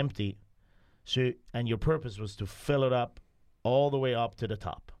container, empty. So, and your purpose was to fill it up all the way up to the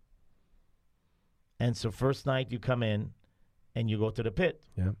top. And so first night you come in and you go to the pit.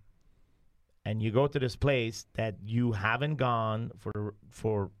 Yeah. And you go to this place that you haven't gone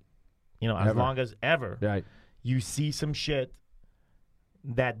for as Ever. long as ever. Right. You see some shit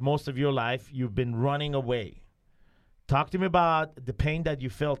that most of your life you've been running away. Talk to me about the pain that you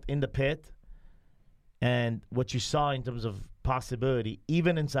felt in the pit and what you saw in terms of possibility,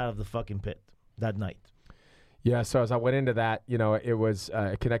 even inside of the fucking pit that night. Yeah, so as I went into that, it was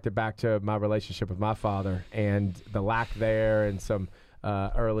connected back to my relationship with my father and the lack there, and some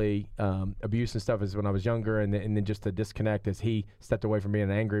early abuse and stuff as when I was younger, and then just the disconnect as he stepped away from being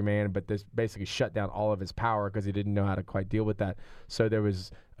an angry man, but this basically shut down all of his power because he didn't know how to quite deal with that. So there was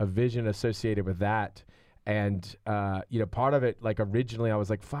a vision associated with that. And part of it, like originally I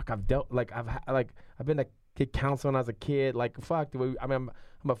was like, fuck, I've been a kid counselor when I was a kid. Like, fuck, I'm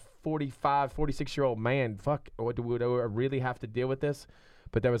a 45, 46-year-old man. Fuck, do I really have to deal with this?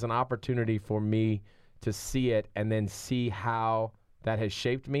 But there was an opportunity for me to see it and then see how that has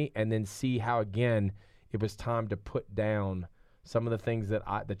shaped me, and then see how, again, it was time to put down some of the things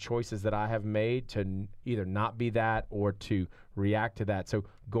the choices that I have made to either not be that or to react to that. So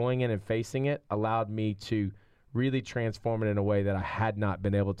going in and facing it allowed me to really transform it in a way that I had not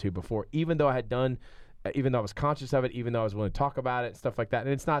been able to before, even though I was conscious of it, even though I was willing to talk about it and stuff like that.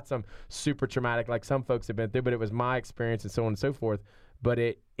 And it's not some super traumatic like some folks have been through, but it was my experience and so on and so forth. But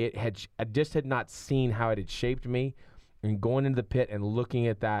I just had not seen how it had shaped me, and going into the pit and looking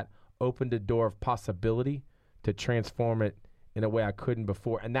at that opened a door of possibility to transform it in a way I couldn't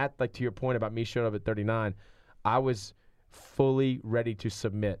before. And that, like to your point about me showing up at 39, I was fully ready to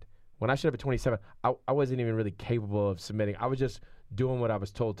submit. When I showed up at 27, I wasn't even really capable of submitting. I was just doing what I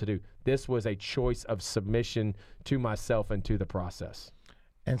was told to do. This was a choice of submission to myself and to the process.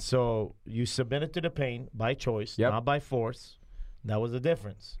 And so you submitted to the pain by choice, not by force. That was the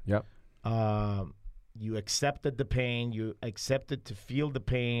difference. Yep. You accepted the pain. You accepted to feel the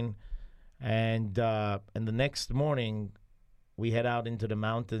pain. And the next morning, we head out into the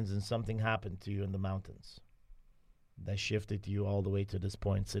mountains, and something happened to you in the mountains that shifted you all the way to this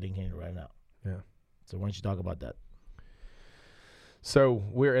point sitting here right now. Yeah. So why don't you talk about that? So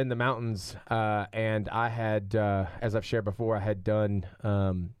we're in the mountains, and I had, as I've shared before, I had done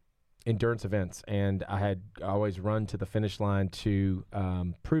endurance events, and I had always run to the finish line to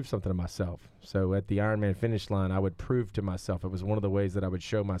prove something to myself. So at the IRONMAN finish line, I would prove to myself. It was one of the ways that I would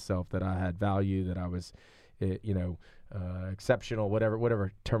show myself that I had value, that I was, exceptional,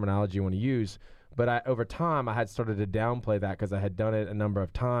 whatever terminology you want to use. But over time, I had started to downplay that because I had done it a number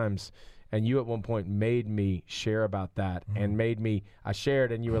of times. And you at one point made me share about that, and I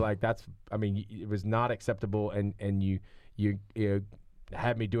shared, and you were like, it was not acceptable. And you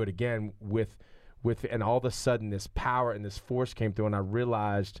had me do it again and all of a sudden this power and this force came through, and I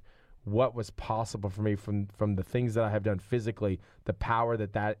realized what was possible for me from the things that I have done physically, the power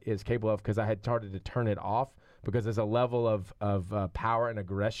that is capable of, because I had started to turn it off, because there's a level of power and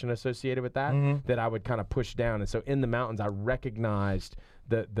aggression associated with that that I would kind of push down. And so in the mountains, I recognized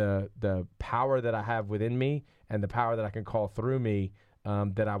the power that I have within me and the power that I can call through me,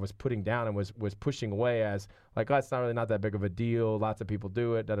 that I was putting down and was pushing away as like, oh, it's not that big of a deal. Lots of people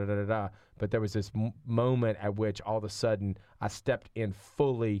do it, da-da-da-da-da. But there was this moment at which all of a sudden I stepped in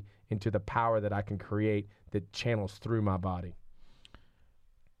fully into the power that I can create that channels through my body.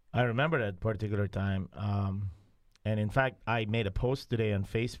 I remember that particular time. And in fact, I made a post today on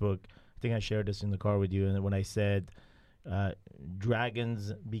Facebook. I think I shared this in the car with you. And when I said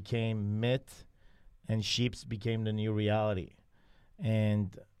dragons became myth and sheeps became the new reality.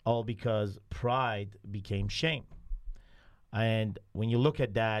 And all because pride became shame. And when you look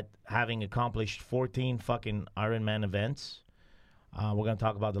at that, having accomplished 14 fucking Ironman events, we're going to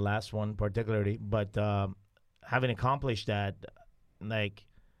talk about the last one particularly, but having accomplished that, like,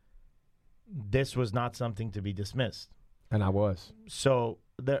 this was not something to be dismissed. And I was. So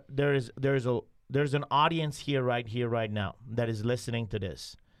there's an audience here right now that is listening to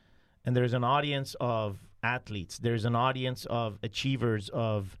this. And there's an audience of athletes. There's an audience of achievers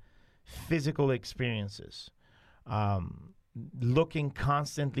of physical experiences, looking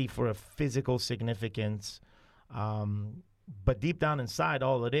constantly for a physical significance. But deep down inside,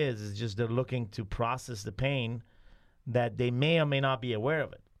 all it is just they're looking to process the pain that they may or may not be aware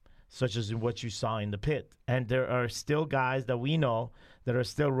of it, such as what you saw in the pit. And there are still guys that we know that are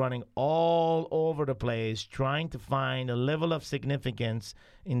still running all over the place trying to find a level of significance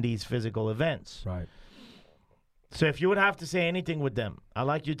in these physical events. Right. So if you would have to say anything with them, I'd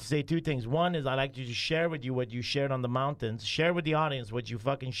like you to say two things. One is I'd like you to share with you what you shared on the mountains. Share with the audience what you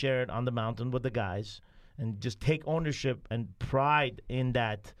fucking shared on the mountain with the guys. And just take ownership and pride in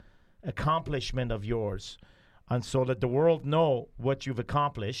that accomplishment of yours. And so that the world know what you've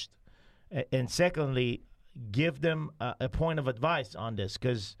accomplished. And secondly, give them a point of advice on this.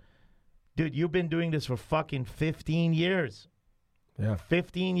 Because, dude, you've been doing this for fucking 15 years. Yeah.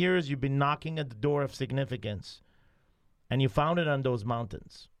 15 years you've been knocking at the door of significance. And you found it on those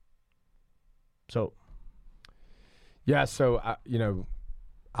mountains. So. Yeah, so,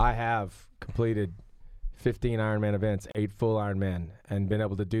 I have completed 15 Ironman events, 8 full Ironman, and been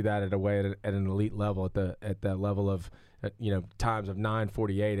able to do that at an elite level, at the level of times of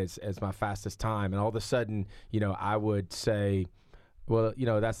 9:48 as my fastest time. And all of a sudden, I would say, well,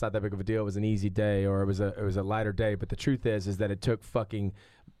 that's not that big of a deal. It was an easy day, or it was a lighter day. But the truth is that it took fucking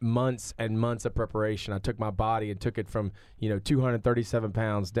months and months of preparation. I took my body and took it from 237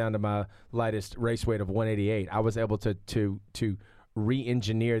 pounds down to my lightest race weight of 188. I was able to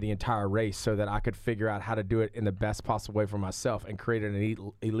re-engineer the entire race so that I could figure out how to do it in the best possible way for myself and create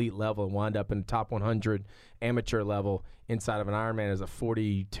an elite level and wind up in the top 100 amateur level inside of an Ironman as a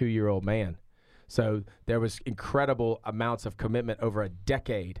 42-year-old man. So there was incredible amounts of commitment over a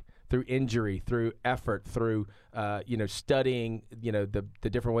decade through injury, through effort, through studying the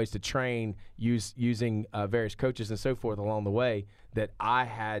different ways to train, using various coaches and so forth along the way that I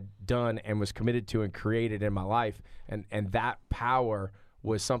had done and was committed to and created in my life. And that power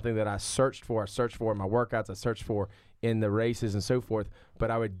was something that I searched for. I searched for in my workouts. I searched for in the races and so forth. But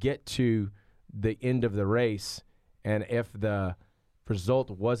I would get to the end of the race, and if the result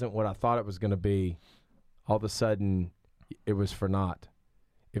wasn't what I thought it was going to be, all of a sudden it was for naught.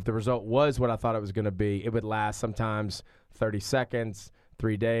 If the result was what I thought it was going to be, it would last sometimes 30 seconds,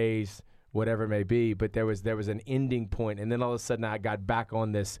 3 days, whatever it may be. But there was an ending point, and then all of a sudden I got back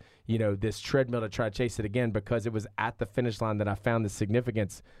on this, this treadmill to try to chase it again, because it was at the finish line that I found the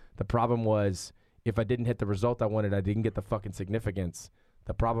significance. The problem was, if I didn't hit the result I wanted, I didn't get the fucking significance.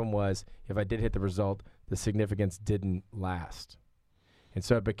 The problem was, if I did hit the result, the significance didn't last. And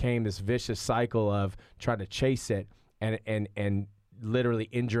so it became this vicious cycle of trying to chase it and literally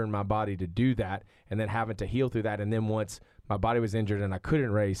injuring my body to do that, and then having to heal through that. And then once my body was injured and I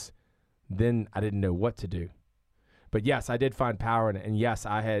couldn't race, then I didn't know what to do. But yes, I did find power in it, and yes,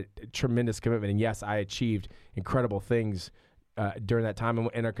 I had tremendous commitment, and yes, I achieved incredible things during that time,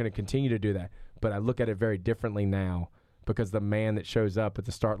 and are going to continue to do that. But I look at it very differently now, because the man that shows up at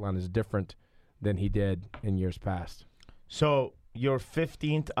the start line is different than he did in years past. So your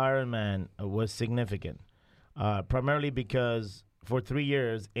 15th Ironman was significant, primarily because for 3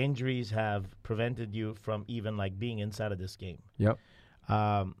 years, injuries have prevented you from even being inside of this game. Yep.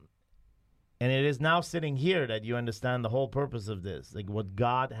 And it is now sitting here that you understand the whole purpose of this, what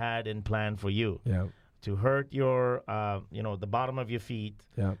God had in plan for you. Yeah. To hurt your, the bottom of your feet,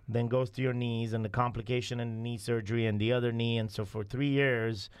 yeah. Then goes to your knees and the complication in the knee surgery and the other knee. And so for 3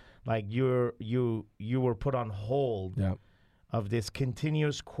 years, you were put on hold. Yeah. Of this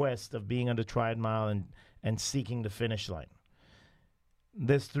continuous quest of being on the treadmill and seeking the finish line.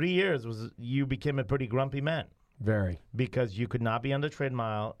 This 3 years you became a pretty grumpy man. Very. Because you could not be on the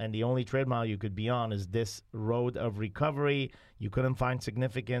treadmill, and the only treadmill you could be on is this road of recovery. You couldn't find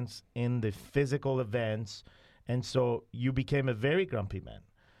significance in the physical events, and so you became a very grumpy man.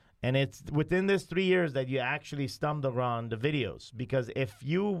 And it's within this 3 years that you actually stumbled around the videos, because if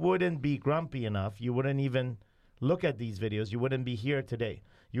you wouldn't be grumpy enough, you wouldn't even look at these videos. You wouldn't be here today.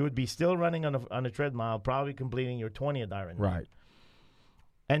 You would be still running on a treadmill, probably completing your 20th Ironman. Right.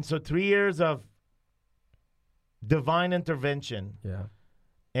 And so 3 years of divine intervention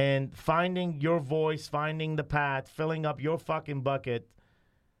and finding your voice, finding the path, filling up your fucking bucket,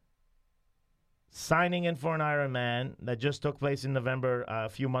 signing in for an Ironman that just took place in November a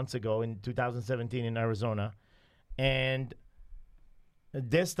few months ago in 2017 in Arizona. And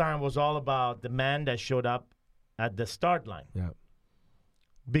this time was all about the man that showed up at the start line. Yeah.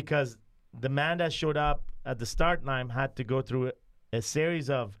 Because the man that showed up at the start line had to go through a series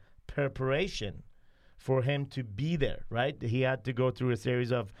of preparation for him to be there, right? He had to go through a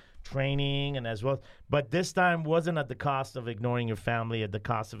series of training and as well. But this time wasn't at the cost of ignoring your family, at the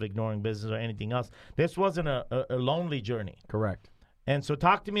cost of ignoring business or anything else. This wasn't a lonely journey. Correct. And so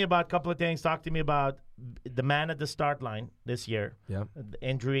talk to me about a couple of things. Talk to me about the man at the start line this year. Yeah. The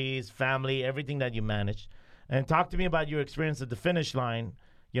injuries, family, everything that you managed. And talk to me about your experience at the finish line,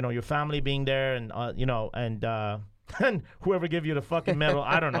 you know, your family being there and, and whoever gave you the fucking medal,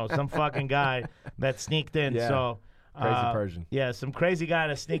 I don't know, some fucking guy that sneaked in. Yeah. So Crazy Persian. Yeah, some crazy guy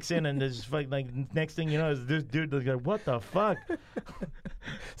that sneaks in and there's like next thing you know is this dude that's like, what the fuck?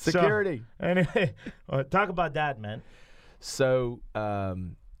 Security. So, anyway, talk about that, man. So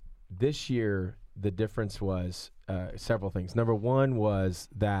this year, the difference was several things. Number one was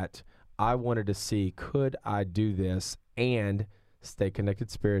that I wanted to see, could I do this and stay connected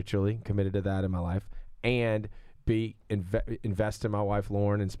spiritually, committed to that in my life, and invest in my wife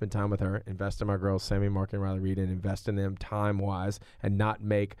Lauren and spend time with her, invest in my girls Sammy, Mark, and Riley Reed, and invest in them time-wise, and not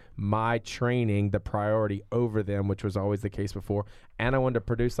make my training the priority over them, which was always the case before. And I wanted to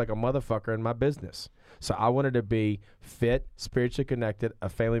produce like a motherfucker in my business. So I wanted to be fit, spiritually connected, a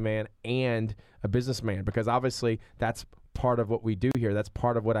family man, and a businessman, because obviously that's part of what we do here. That's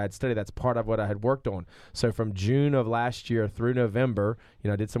part of what I had studied. That's part of what I had worked on. So from June of last year through November,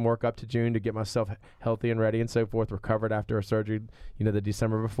 I did some work up to June to get myself healthy and ready and so forth, recovered after a surgery, the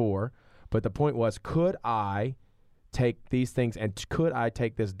December before. But the point was, could I take these things and could I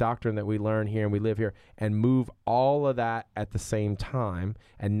take this doctrine that we learn here and we live here and move all of that at the same time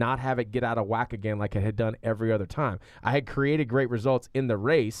and not have it get out of whack again like it had done every other time? I had created great results in the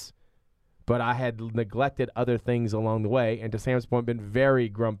race, but I had neglected other things along the way. And to Sam's point, been very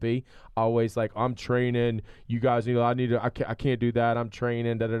grumpy, always like, I'm training, you guys, I can't do that. I'm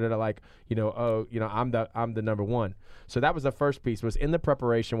training, like, I'm the number one. So that was the first piece, was in the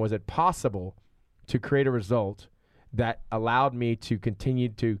preparation, was it possible to create a result that allowed me to continue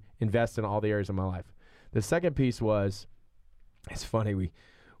to invest in all the areas of my life? The second piece was, it's funny, we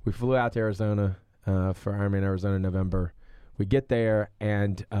flew out to Arizona for Ironman Arizona in November. We get there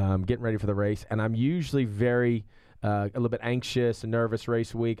and getting ready for the race, and I'm usually very a little bit anxious and nervous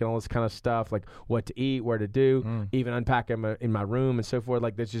race week and all this kind of stuff, like what to eat, where to do, even unpacking in my room and so forth.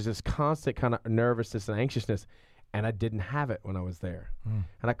 Like there's just this constant kind of nervousness and anxiousness, and I didn't have it when I was there.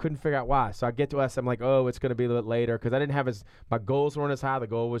 And I couldn't figure out why. So I get to us, I'm like, oh, it's going to be a little bit later, because I didn't have my goals weren't as high. The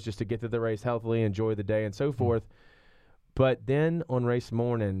goal was just to get to the race healthily, enjoy the day and so forth. But then on race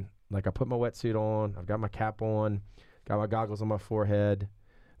morning, like I put my wetsuit on, I've got my cap on, got my goggles on my forehead.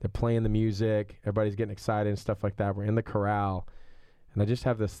 They're playing the music. Everybody's getting excited and stuff like that. We're in the corral. And I just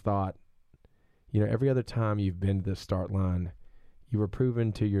have this thought, every other time you've been to the start line, you were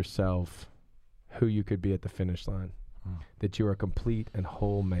proving to yourself who you could be at the finish line, that you were a complete and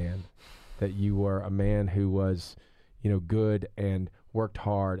whole man, that you were a man who was, good and worked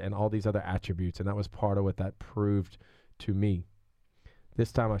hard and all these other attributes. And that was part of what that proved to me.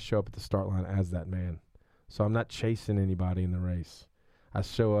 This time I show up at the start line as that man. So I'm not chasing anybody in the race. I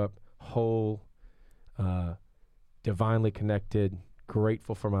show up whole, divinely connected,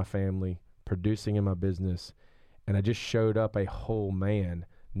 grateful for my family, producing in my business, and I just showed up a whole man,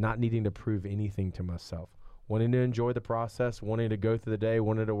 not needing to prove anything to myself, wanting to enjoy the process, wanting to go through the day,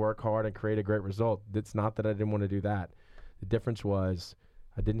 wanting to work hard and create a great result. It's not that I didn't want to do that. The difference was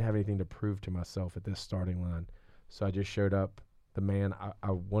I didn't have anything to prove to myself at this starting line. So I just showed up the man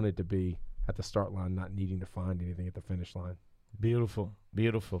I wanted to be at the start line, not needing to find anything at the finish line. Beautiful,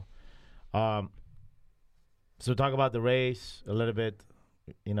 beautiful. So talk about the race a little bit.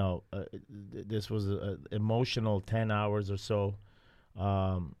 This was an emotional 10 hours or so.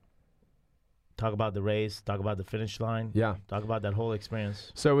 Talk about the race. Talk about the finish line. Yeah. Talk about that whole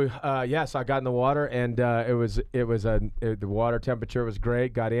experience. So so I got in the water, and the water temperature was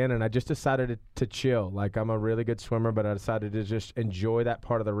great. Got in, and I just decided to chill. Like, I'm a really good swimmer, but I decided to just enjoy that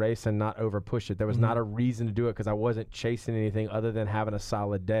part of the race and not over push it. There was not a reason to do it because I wasn't chasing anything other than having a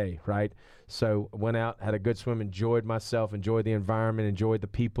solid day, right? So went out, had a good swim, enjoyed myself, enjoyed the environment, enjoyed the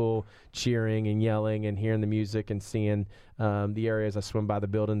people cheering and yelling and hearing the music and seeing the areas. I swim by the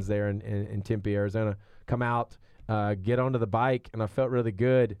buildings there in Tempe, Arizona. Come out, get onto the bike, and I felt really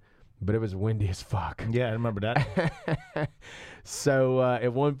good, but it was windy as fuck. Yeah, I remember that. So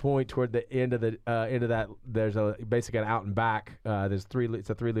at one point toward the end of that, there's basically an out and back. It's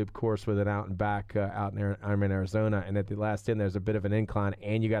a 3-loop course with an out and back out in Ironman, Arizona. And at the last end, there's a bit of an incline,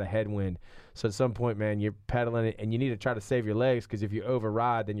 and you got a headwind. So at some point, man, you're pedaling it, and you need to try to save your legs, because if you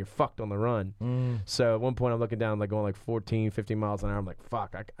override, then you're fucked on the run. So at one point, I'm looking down, like going like 14, 15 miles an hour. I'm like,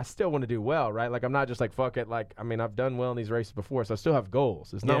 fuck, I still want to do well, right? Like, I'm not just like, fuck it. Like, I mean, I've done well in these races before, so I still have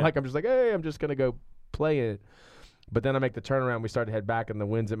goals. It's not like I'm just like, hey, I'm just going to go play it. But then I make the turnaround. We start to head back, and the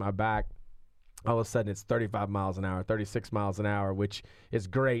wind's at my back. All of a sudden, it's 35 miles an hour, 36 miles an hour, which is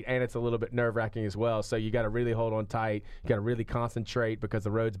great, and it's a little bit nerve-wracking as well. So you got to really hold on tight. You got to really concentrate, because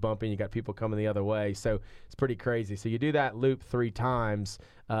the road's bumpy. You got people coming the other way. So it's pretty crazy. So you do that loop 3 times.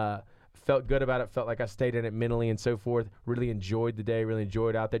 Felt good about it. Felt like I stayed in it mentally and so forth. Really enjoyed the day. Really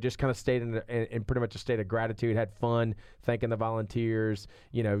enjoyed out there. Just kind of stayed in pretty much a state of gratitude. Had fun, thanking the volunteers.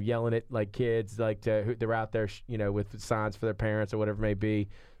 Yelling at like kids, like they're out there, with signs for their parents or whatever it may be.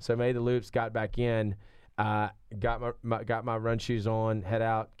 So made the loops, got back in, got my run shoes on, head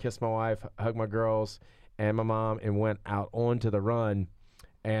out, kissed my wife, hugged my girls and my mom, and went out onto the run.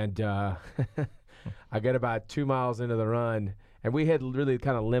 And I get about 2 miles into the run. And we had really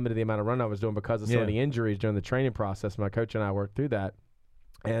kind of limited the amount of run I was doing because of some of the injuries during the training process. My coach and I worked through that.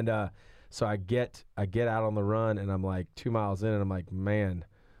 And so I get out on the run, and I'm like 2 miles in, and I'm like, man,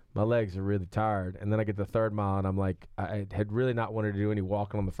 my legs are really tired. And then I get the 3rd mile, and I'm like, I had really not wanted to do any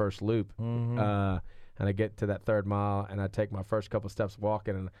walking on the first loop. And I get to that 3rd mile, and I take my first couple steps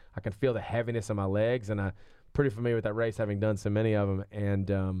walking, and I can feel the heaviness in my legs. And I'm pretty familiar with that race, having done so many of them.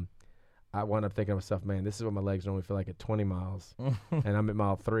 And I wound up thinking to myself, man, this is what my legs normally feel like at 20 miles. And I'm at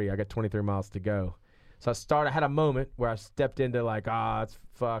mile 3. I got 23 miles to go. So I had a moment where I stepped into like, it's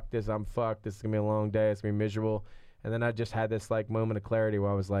fuck this. I'm fucked. This is going to be a long day. It's going to be miserable. And then I just had this like moment of clarity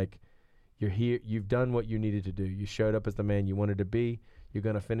where I was like, you're here. You've done what you needed to do. You showed up as the man you wanted to be. You're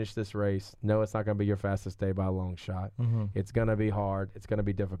going to finish this race. No, it's not going to be your fastest day by a long shot. It's going to be hard. It's going to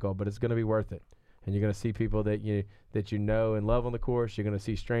be difficult, but it's going to be worth it. And you're going to see people that you know and love on the course. You're going to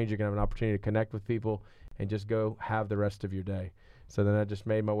see strangers. You're going to have an opportunity to connect with people and just go have the rest of your day. So then I just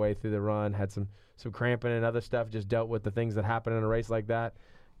made my way through the run, had some cramping and other stuff, just dealt with the things that happen in a race like that.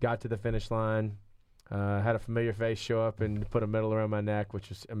 Got to the finish line, had a familiar face show up and put a medal around my neck, which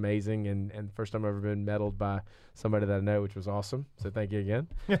was amazing. And first time I've ever been medaled by somebody that I know, which was awesome. So thank you again.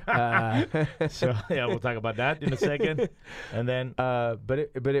 So yeah, we'll talk about that in a second. And then,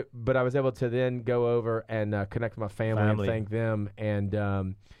 but I was able to then go over and connect with my family and thank them. And I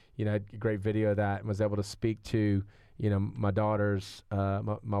had a great video of that, and was able to speak to my daughters,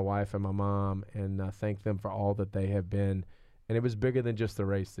 my wife and my mom, and thank them for all that they have been. And it was bigger than just the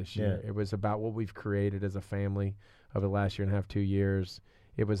race this year. It was about what we've created as a family over the last 1.5, 2 years.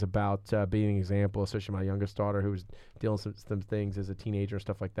 It was about being an example, especially my youngest daughter, who was dealing with some things as a teenager and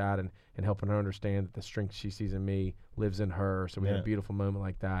stuff like that, and helping her understand that the strength she sees in me lives in her. So we had a beautiful moment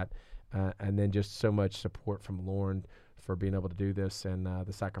like that. And then just so much support from Lauren for being able to do this, and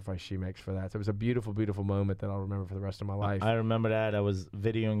the sacrifice she makes for that. So it was a beautiful, beautiful moment that I'll remember for the rest of my life. I remember that. I was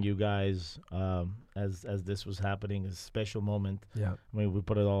videoing you guys as this was happening. A special moment. Yeah. I mean, we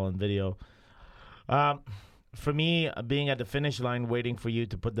put it all on video. For me, being at the finish line, waiting for you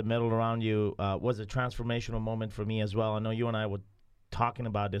to put the medal around you, was a transformational moment for me as well. I know you and I were talking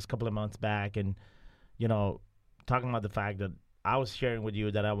about this a couple of months back, and talking about the fact that I was sharing with you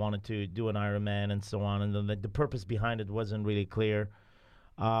that I wanted to do an Ironman and so on, and the purpose behind it wasn't really clear.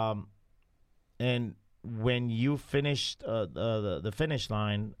 And when you finished the finish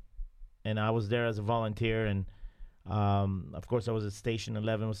line, and I was there as a volunteer, and of course I was at Station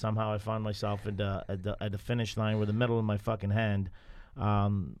 11. Somehow I found myself at the finish line with a medal in my fucking hand.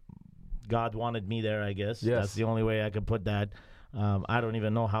 God wanted me there, I guess. Yes. That's the only way I could put that. I don't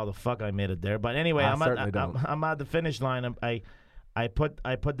even know how the fuck I made it there, but anyway, I'm at the finish line. I put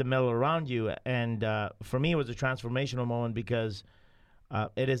the medal around you, and for me, it was a transformational moment because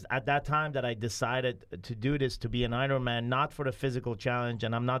it is at that time that I decided to do this, to be an Ironman, not for the physical challenge,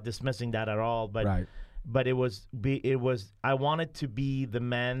 and I'm not dismissing that at all, but Right. but it was I wanted to be the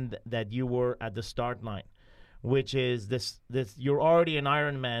man that you were at the start line, which is this you're already an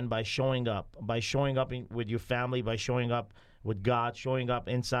Ironman by showing up with your family, by showing up with God, showing up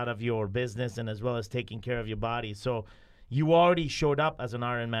inside of your business, and as well as taking care of your body. So you already showed up as an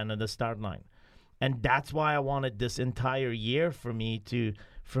Ironman at the start line. And that's why I wanted this entire year for me to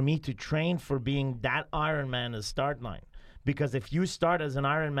train for being that Ironman at the start line. Because if you start as an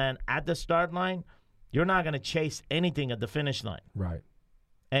Ironman at the start line, you're not going to chase anything at the finish line. Right.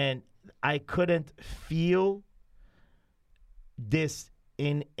 And I couldn't feel this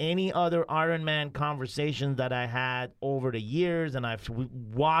in any other Ironman conversations that I had over the years, and I've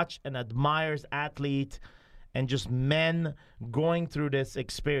watched and admired athletes and just men going through this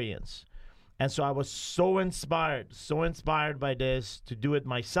experience. And so I was so inspired by this to do it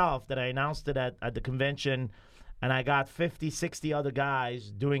myself that I announced it at the convention, and I got 50, 60 other guys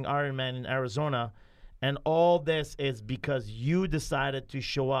doing Ironman in Arizona. And all this is because you decided to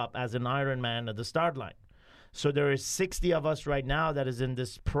show up as an Ironman at the start line. So there is 60 of us right now that is in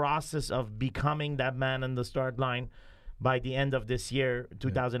this process of becoming that man in the start line by the end of this year,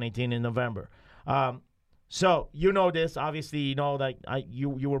 2018 in November. So you know this, obviously, you know that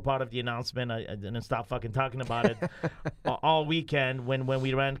you were part of the announcement. I didn't stop fucking talking about it all weekend when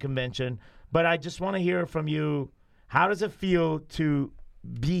we ran convention. But I just want to hear from you, how does it feel to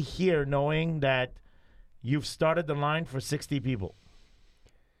be here knowing that you've started the line for 60 people?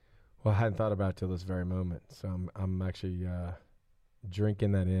 Well, I hadn't thought about it till this very moment. So I'm actually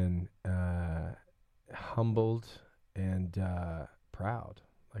drinking that in, humbled and proud.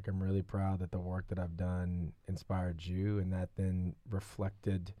 Like, I'm really proud that the work that I've done inspired you, and that then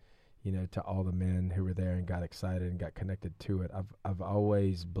reflected, to all the men who were there and got excited and got connected to it. I've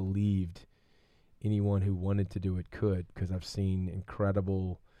always believed anyone who wanted to do it could, because I've seen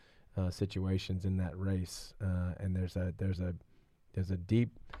incredible situations in that race, and there's a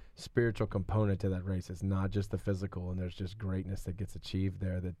deep spiritual component to that race. It's not just the physical, and there's just greatness that gets achieved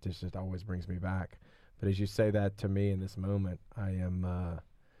there that just always brings me back. But as you say that to me in this moment, I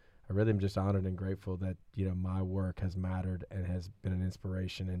really am just honored and grateful that, my work has mattered and has been an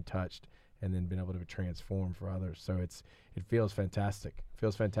inspiration and touched and then been able to transform for others. So it feels fantastic. It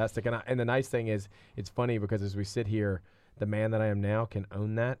feels fantastic. And the nice thing is, it's funny because as we sit here, the man that I am now can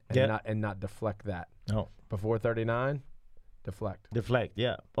own that and not deflect that. Oh. Before 39, deflect. Deflect,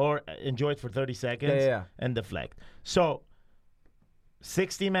 yeah. Or enjoy it for 30 seconds and deflect. So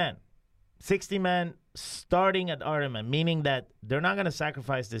 60 men starting at Ironman, meaning that they're not going to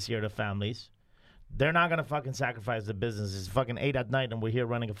sacrifice this year to families. They're not going to fucking sacrifice the business. It's fucking 8 at night and we're here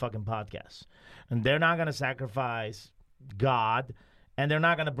running a fucking podcast. And they're not going to sacrifice God, and they're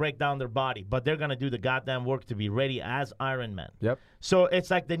not going to break down their body, but they're going to do the goddamn work to be ready as Ironman. Yep. So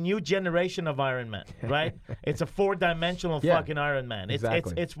it's like the new generation of Ironman, right? It's a 4-dimensional fucking Ironman.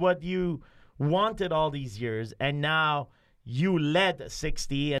 Exactly. It's what you wanted all these years, and now you led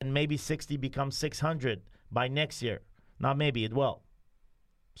 60, and maybe 60 becomes 600 by next year. Not maybe, it will.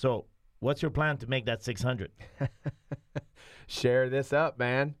 So what's your plan to make that 600? Share this up,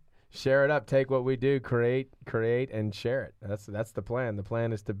 man. Share it up. Take what we do, create, and share it. That's the plan. The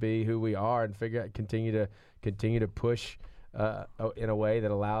plan is to be who we are and continue to push in a way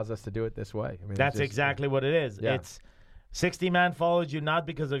that allows us to do it this way. I mean, that's exactly what it is. Yeah. It's 60 man followed you not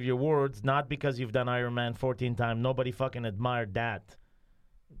because of your words, not because you've done Ironman 14 times. Nobody fucking admired that.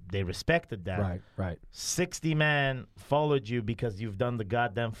 They respected that. Right. 60 man followed you because you've done the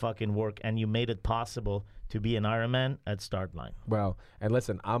goddamn fucking work, and you made it possible to be an Ironman at start line. Well, and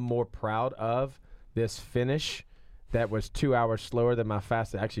listen, I'm more proud of this finish that was 2 hours slower than my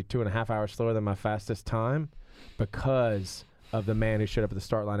fastest, actually 2.5 hours slower than my fastest time, because of the man who showed up at the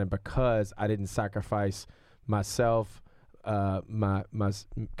start line, and because I didn't sacrifice myself, my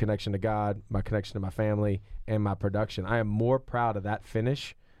connection to God, my connection to my family, and my production. I am more proud of that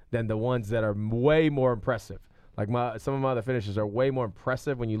finish than the ones that are way more impressive. Like some of my other finishes are way more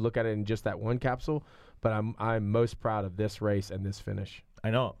impressive when you look at it in just that one capsule, but I'm most proud of this race and this finish. I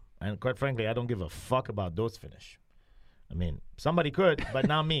know, and quite frankly, I don't give a fuck about those finish. I mean, somebody could, but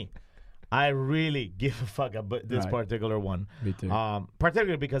not me. I really give a fuck about this particular one. Me too.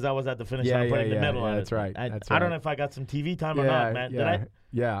 Particularly because I was at the finish line right in the middle. That's right. I don't know if I got some TV time or not, man. Did I?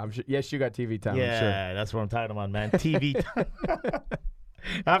 Yeah, I'm sure. Yes, you got TV time. Yeah, I'm sure. That's what I'm talking about, man. TV time.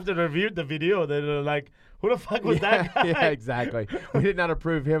 After they reviewed the video, they were like, who the fuck was that guy? Yeah, exactly. We did not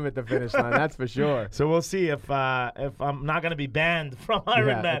approve him at the finish line, that's for sure. So we'll see if I'm not going to be banned from Ironman.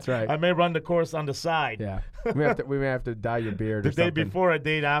 Yeah, that's right. I may run the course on the side. Yeah. We may have to dye your beard the or something. day before, a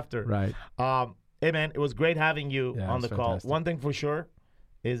day after. Right. Hey, man, it was great having you on the call. Fantastic. One thing for sure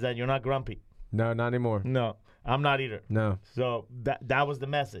is that you're not grumpy. No, not anymore. No, I'm not either. No. So that was the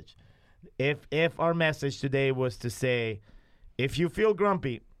message. If our message today was to say, if you feel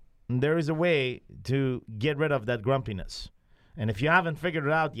grumpy, there is a way to get rid of that grumpiness. And if you haven't figured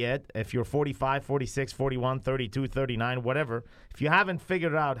it out yet, if you're 45, 46, 41, 32, 39, whatever, if you haven't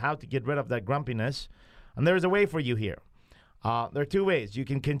figured out how to get rid of that grumpiness, and there is a way for you here. There are two ways. You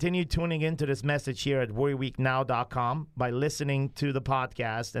can continue tuning into this message here at worryweeknow.com by listening to the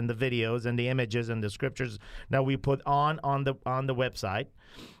podcast and the videos and the images and the scriptures that we put on the website.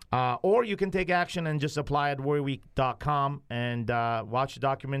 Or you can take action and just apply at warriorweek.com and watch the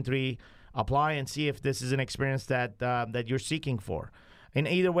documentary, apply, and see if this is an experience that you're seeking for. And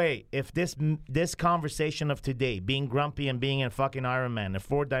either way, if this conversation of today, being grumpy and being a fucking Ironman, a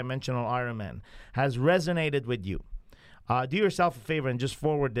 4-dimensional Ironman, has resonated with you, do yourself a favor and just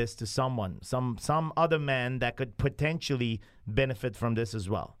forward this to someone, some other man that could potentially benefit from this as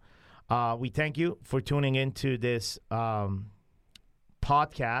well. We thank you for tuning into this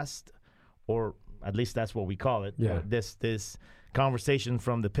podcast, or at least that's what we call it. Yeah. This conversation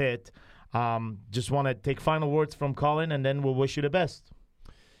from the pit. Just want to take final words from Cullen, and then we'll wish you the best.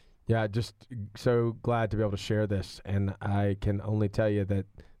 Yeah, just so glad to be able to share this, and I can only tell you that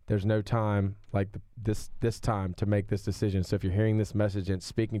there's no time like this time to make this decision. So if you're hearing this message and it's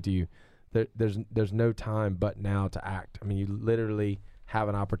speaking to you, there's no time but now to act. I mean, you literally have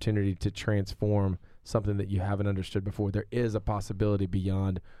an opportunity to transform something that you haven't understood before. There is a possibility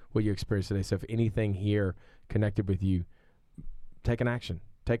beyond what you experienced today. So if anything here connected with you, take an action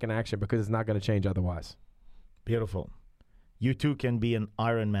because it's not going to change otherwise. Beautiful. You too can be an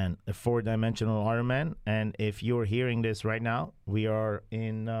Ironman, a 4-dimensional Ironman. And if you're hearing this right now, we are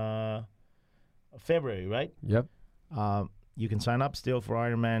in February, right? Yep. You can sign up still for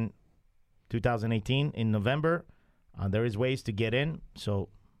Ironman 2018 in November. There is ways to get in, so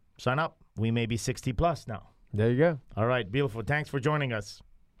sign up. We may be 60 plus now. There you go. All right, beautiful. Thanks for joining us.